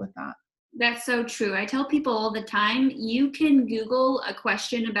professional help with that. That's so true. I tell people all the time, you can Google a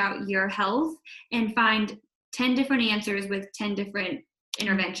question about your health and find 10 different answers with 10 different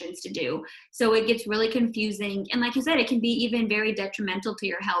interventions to do. So it gets really confusing. And like you said, it can be even very detrimental to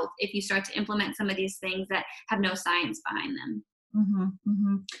your health if you start to implement some of these things that have no science behind them.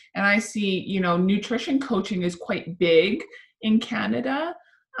 And I see, nutrition coaching is quite big in Canada.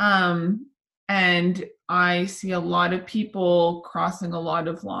 And I see a lot of people crossing a lot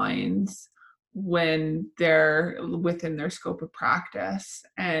of lines when they're within their scope of practice.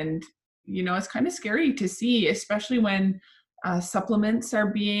 And, it's kind of scary to see, especially when supplements are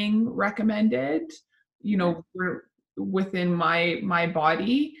being recommended. We're within my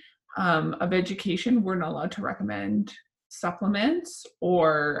body of education, we're not allowed to recommend supplements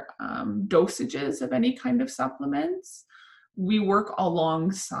or dosages of any kind of supplements. We work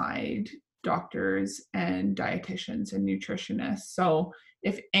alongside doctors and dietitians and nutritionists. So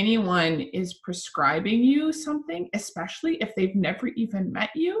if anyone is prescribing you something, especially if they've never even met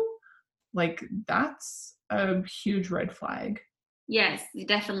you, like that's a huge red flag. Yes,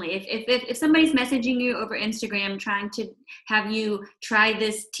 definitely. If somebody's messaging you over Instagram trying to have you try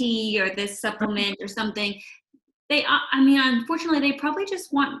this tea or this supplement or something, unfortunately, they probably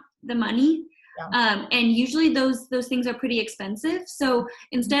just want the money. Yeah. And usually those things are pretty expensive. So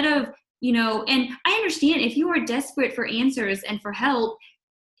instead of, and I understand if you are desperate for answers and for help,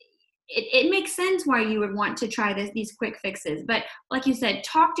 it makes sense why you would want to try these quick fixes. But like you said,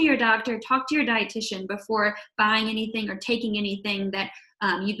 talk to your doctor, talk to your dietitian before buying anything or taking anything that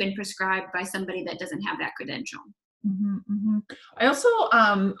you've been prescribed by somebody that doesn't have that credential. I also,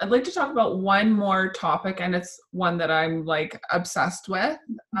 I'd like to talk about one more topic, and it's one that I'm like obsessed with,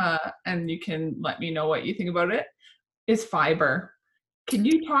 and you can let me know what you think about it, is fiber. Can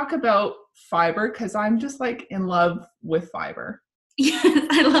you talk about fiber? Because I'm just like in love with fiber. Yes,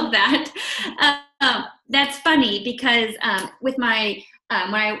 I love that. That's funny because with my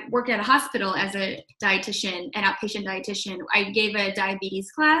when I worked at a hospital as a dietitian, an outpatient dietitian, I gave a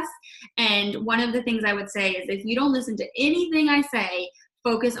diabetes class. And one of the things I would say is if you don't listen to anything I say,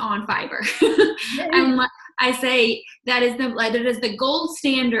 focus on fiber. I say that is the gold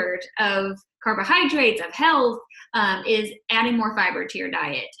standard of carbohydrates, of health, is adding more fiber to your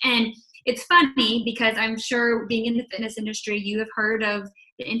diet. And it's funny because I'm sure being in the fitness industry, you have heard of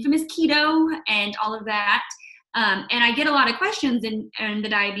the infamous keto and all of that. And I get a lot of questions in the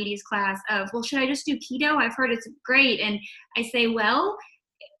diabetes class of, well, should I just do keto? I've heard it's great. And I say, well,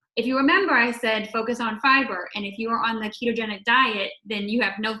 if you remember, I said focus on fiber. And if you are on the ketogenic diet, then you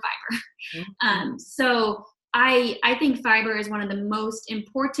have no fiber. So I think fiber is one of the most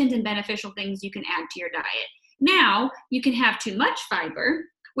important and beneficial things you can add to your diet. Now, you can have too much fiber,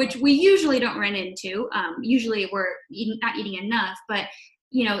 which we usually don't run into. Usually we're not eating enough, but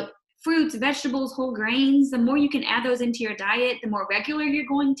fruits, vegetables, whole grains, the more you can add those into your diet, the more regular you're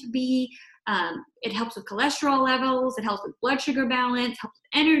going to be. It helps with cholesterol levels. It helps with blood sugar balance, helps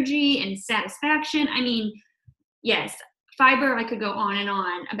with energy and satisfaction. Yes, fiber, I could go on and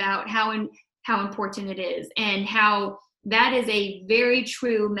on about how important it is and how that is a very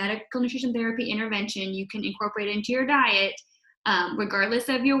true medical nutrition therapy intervention you can incorporate into your diet, regardless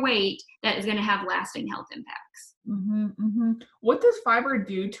of your weight, that is going to have lasting health impacts. What does fiber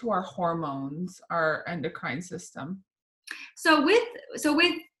do to our hormones, our endocrine system? So with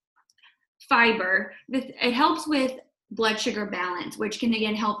fiber, it helps with blood sugar balance, which can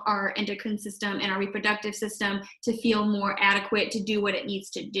again help our endocrine system and our reproductive system to feel more adequate to do what it needs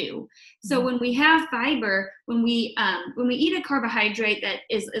to do. So when we have fiber, when we eat a carbohydrate that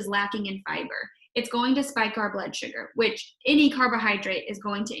is lacking in fiber, it's going to spike our blood sugar, which any carbohydrate is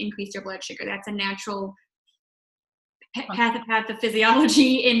going to increase your blood sugar. That's a natural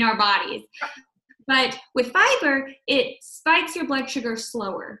pathophysiology in our bodies. But with fiber, it spikes your blood sugar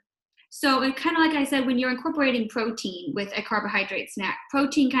slower. So it kind of like I said, when you're incorporating protein with a carbohydrate snack,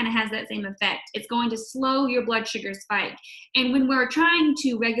 protein kind of has that same effect. It's going to slow your blood sugar spike. And when we're trying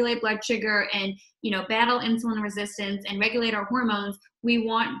to regulate blood sugar and, battle insulin resistance and regulate our hormones, we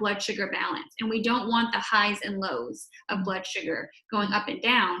want blood sugar balance. And we don't want the highs and lows of blood sugar going up and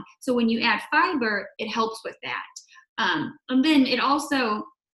down. So when you add fiber, it helps with that. And then it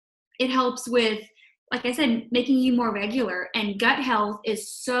helps with, like I said, making you more regular, and gut health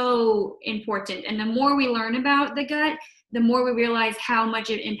is so important. And the more we learn about the gut, the more we realize how much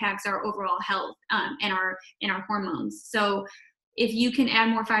it impacts our overall health and our hormones. So if you can add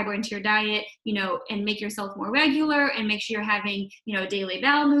more fiber into your diet, and make yourself more regular and make sure you're having, daily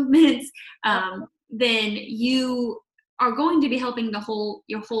bowel movements, then you are going to be helping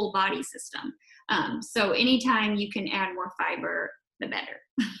your whole body system. So anytime you can add more fiber, the better.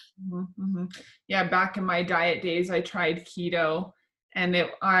 Yeah, back in my diet days, I tried keto, and it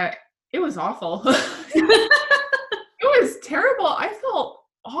was awful. It was terrible. I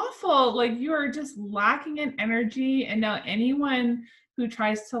awful. Like you are just lacking in energy. And now anyone who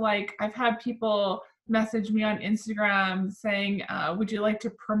tries to I've had people message me on Instagram saying, would you like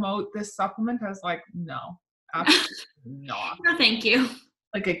to promote this supplement? I was like, no, absolutely not. No, thank you.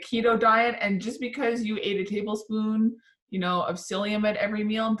 Like a keto diet. And just because you ate a tablespoon, of psyllium at every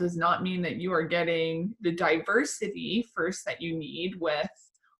meal does not mean that you are getting the diversity first that you need with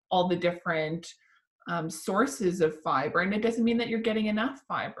all the different sources of fiber. And it doesn't mean that you're getting enough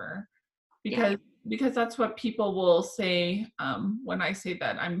fiber because that's what people will say when I say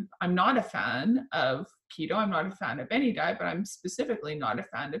that I'm not a fan of keto. I'm not a fan of any diet, but I'm specifically not a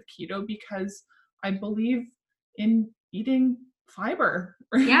fan of keto because I believe in eating fiber.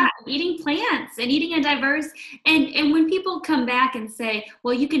 Yeah, eating plants and eating a diverse, and when people come back and say,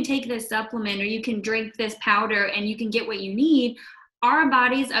 well, you can take this supplement or you can drink this powder and you can get what you need, our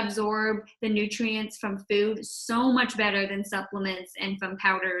bodies absorb the nutrients from food so much better than supplements and from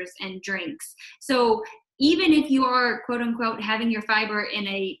powders and drinks. So even if you are quote unquote having your fiber in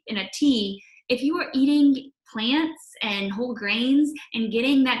a tea, if you are eating plants and whole grains and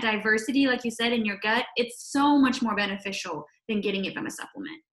getting that diversity, like you said, in your gut, it's so much more beneficial than getting it from a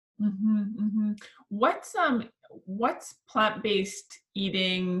supplement. Mm-hmm, mm-hmm. What's plant-based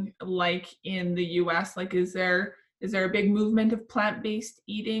eating like in the US? Like, is there a big movement of plant-based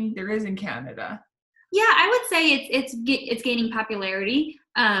eating? There is in Canada. Yeah, I would say it's gaining popularity.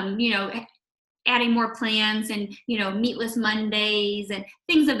 Adding more plants and meatless Mondays and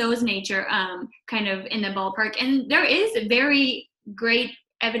things of those nature, kind of in the ballpark. And there is very great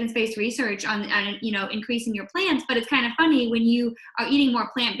evidence-based research on increasing your plants, but it's kind of funny when you are eating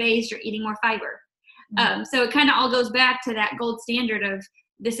more plant-based, you're eating more fiber. So it kind of all goes back to that gold standard of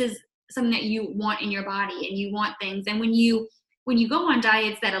this is something that you want in your body and you want things. And when you go on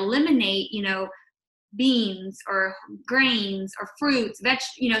diets that eliminate, beans or grains or fruits,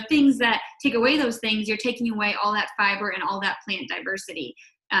 things that take away those things, you're taking away all that fiber and all that plant diversity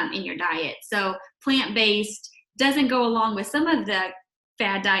in your diet. So plant-based doesn't go along with some of the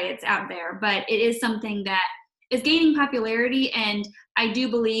fad diets out there, but it is something that is gaining popularity, and I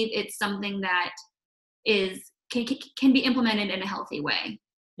do believe it's something that can be implemented in a healthy way.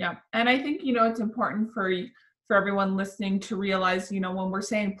 Yeah, and I think it's important for everyone listening to realize, when we're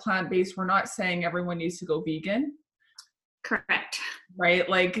saying plant-based, we're not saying everyone needs to go vegan. Correct. Right?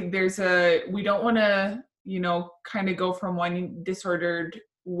 Like we don't want to, kind of go from one disordered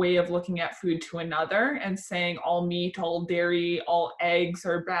way of looking at food to another and saying all meat, all dairy, all eggs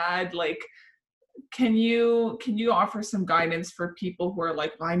are bad. Like, can you offer some guidance for people who are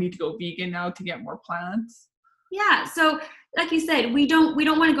like, well, I need to go vegan now to get more plants? Yeah. So like you said, we don't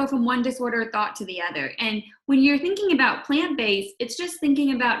want to go from one disordered thought to the other. And when you're thinking about plant-based, it's just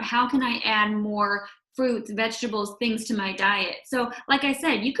thinking about how can I add more fruits, vegetables, things to my diet. So like I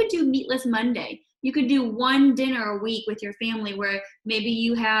said, you could do meatless Monday. You could do one dinner a week with your family where maybe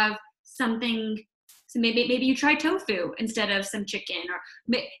you have something, so maybe you try tofu instead of some chicken,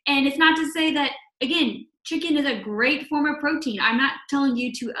 and it's not to say that, again, chicken is a great form of protein. I'm not telling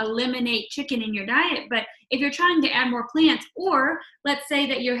you to eliminate chicken in your diet, but if you're trying to add more plants, or let's say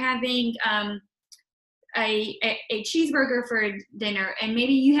that you're having a cheeseburger for dinner and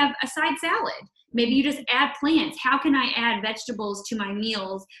maybe you have a side salad, maybe you just add plants. How can I add vegetables to my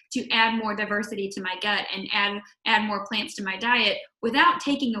meals to add more diversity to my gut and add more plants to my diet without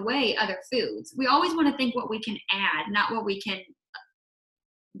taking away other foods? We always want to think what we can add, not what we can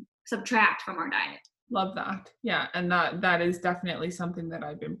subtract from our diet. Love that. Yeah. And that is definitely something that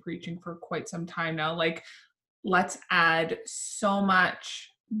I've been preaching for quite some time now. Like, let's add so much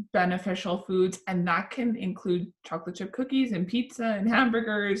beneficial foods, and that can include chocolate chip cookies and pizza and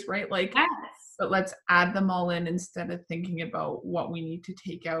hamburgers, right? Like, yes. But let's add them all in instead of thinking about what we need to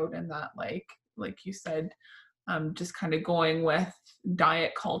take out, and that, like you said, just kind of going with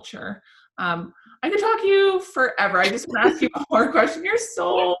diet culture. I could talk to you forever. I just want to ask you one more question. You're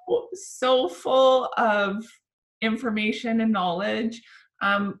so full of information and knowledge.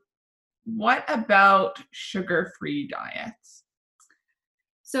 What about sugar-free diets?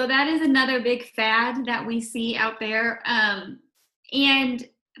 So that is another big fad that we see out there. And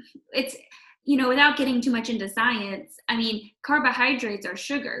it's, without getting too much into science, I mean, carbohydrates are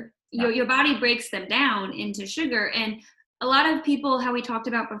sugar. Yeah. Your body breaks them down into sugar. And a lot of people, how we talked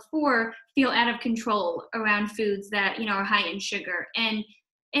about before, feel out of control around foods that, are high in sugar. And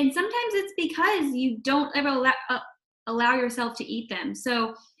sometimes it's because you don't ever allow yourself to eat them.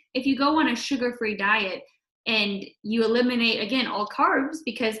 So if you go on a sugar-free diet and you eliminate, again, all carbs,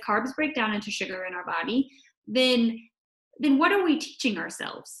 because carbs break down into sugar in our body, then what are we teaching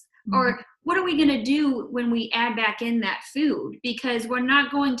ourselves? Or what are we going to do when we add back in that food? Because we're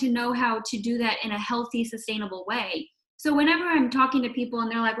not going to know how to do that in a healthy, sustainable way. So whenever I'm talking to people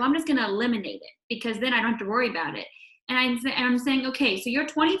and they're like, well, I'm just going to eliminate it because then I don't have to worry about it. And I'm saying, okay, so you're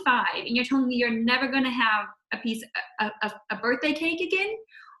 25 and you're telling me you're never going to have a birthday cake again,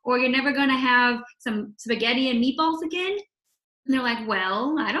 or you're never going to have some spaghetti and meatballs again? And they're like,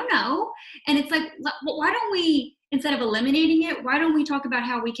 well, I don't know. And it's like, why don't we, instead of eliminating it, why don't we talk about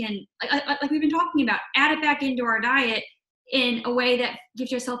how we can, like we've been talking about, add it back into our diet in a way that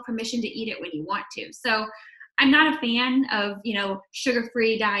gives yourself permission to eat it when you want to. So I'm not a fan of,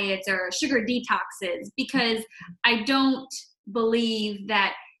 sugar-free diets or sugar detoxes, because I don't believe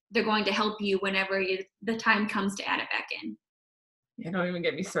that they're going to help you whenever the time comes to add it back in. Yeah, don't even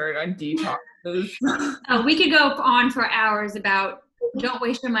get me started on detoxes. We could go on for hours about don't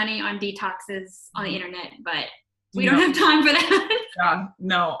waste your money on detoxes on the internet, but we don't have time for that. Yeah,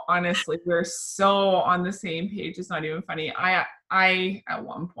 no, honestly, we're so on the same page. It's not even funny. I at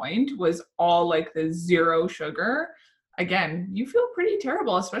one point was all like the zero sugar. Again, you feel pretty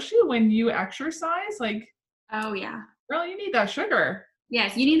terrible, especially when you exercise. Like, oh yeah, girl, you need that sugar.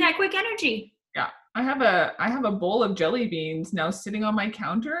 Yes, you need that quick energy. Yeah, I have a bowl of jelly beans now sitting on my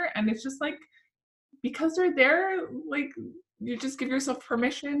counter, and it's just like, because they're there, like, you just give yourself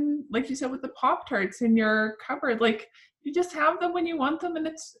permission, like you said with the Pop-Tarts in your cupboard, like you just have them when you want them, and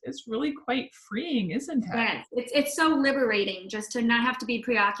it's really quite freeing, isn't it? Yes, it's so liberating just to not have to be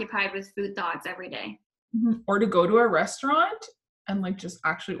preoccupied with food thoughts every day. Or to go to a restaurant and like just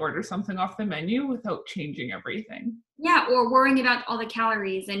actually order something off the menu without changing everything. Yeah, or worrying about all the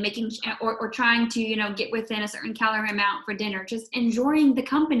calories and making or trying to, get within a certain calorie amount for dinner. Just enjoying the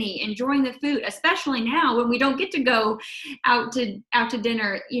company, enjoying the food, especially now when we don't get to go out to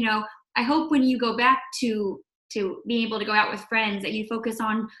dinner. I hope when you go back to being able to go out with friends that you focus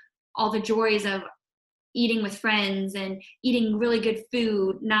on all the joys of eating with friends and eating really good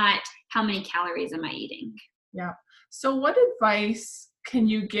food, not how many calories am I eating. Yeah. So what advice can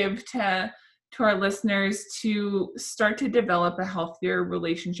you give to our listeners to start to develop a healthier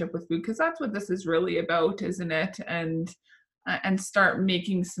relationship with food? Because that's what this is really about, isn't it? And start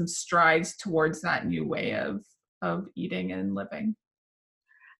making some strides towards that new way of eating and living.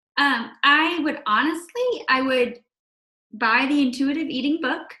 I would buy the Intuitive Eating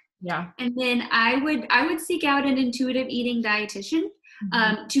book. Yeah. And then I would seek out an intuitive eating dietitian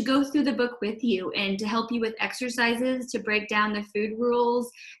to go through the book with you and to help you with exercises, to break down the food rules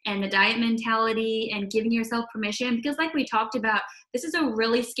and the diet mentality and giving yourself permission. Because like we talked about, this is a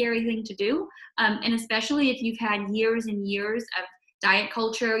really scary thing to do. And especially if you've had years and years of diet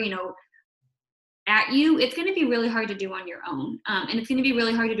culture, at you, it's going to be really hard to do on your own. And it's going to be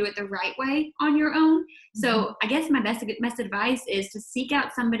really hard to do it the right way on your own. So I guess my best advice is to seek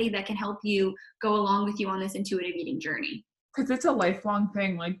out somebody that can help you go along with you on this intuitive eating journey. Because it's a lifelong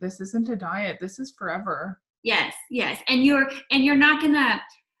thing. Like, this isn't a diet. This is forever. Yes. And you're not going to,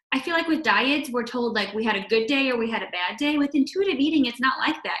 I feel like with diets, we're told like we had a good day or we had a bad day. With intuitive eating, it's not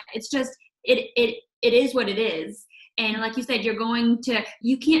like that. It's just, it is what it is. And like you said, you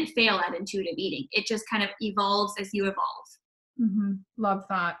can't fail at intuitive eating. It just kind of evolves as you evolve. Love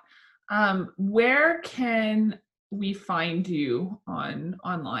that. Where can we find you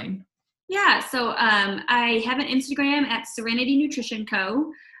online? Yeah, so I have an Instagram at Serenity Nutrition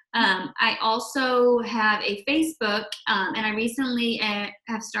Co. I also have a Facebook, and I recently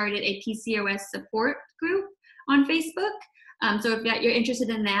have started a PCOS support group on Facebook. So if you're interested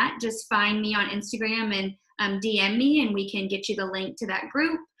in that, just find me on Instagram and DM me, and we can get you the link to that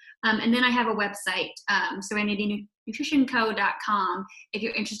group. And then I have a website, serenitynutritionco.com. If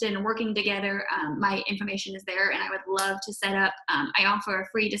you're interested in working together, my information is there, and I would love to set up. I offer a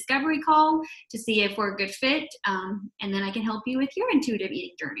free discovery call to see if we're a good fit, and then I can help you with your intuitive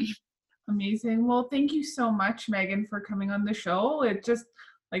eating journey. Amazing. Well, thank you so much, Megan, for coming on the show. It just,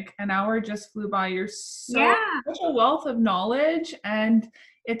 like, an hour just flew by. You're such a wealth of knowledge, and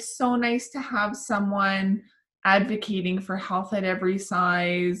it's so nice to have someone advocating for health at every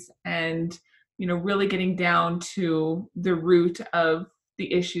size and, really getting down to the root of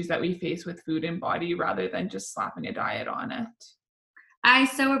the issues that we face with food and body rather than just slapping a diet on it. I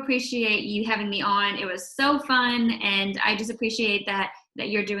so appreciate you having me on. It was so fun, and I just appreciate that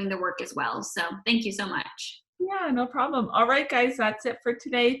you're doing the work as well. So thank you so much. Yeah, no problem. All right, guys, that's it for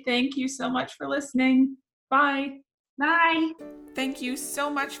today. Thank you so much for listening. Bye. Bye. Thank you so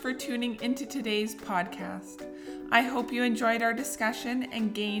much for tuning into today's podcast. I hope you enjoyed our discussion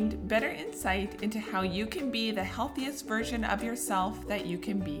and gained better insight into how you can be the healthiest version of yourself that you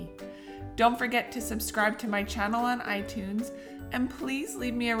can be. Don't forget to subscribe to my channel on iTunes And please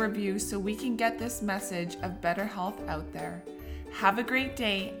leave me a review so we can get this message of better health out there. Have a great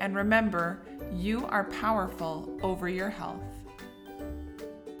day, and remember, you are powerful over your health.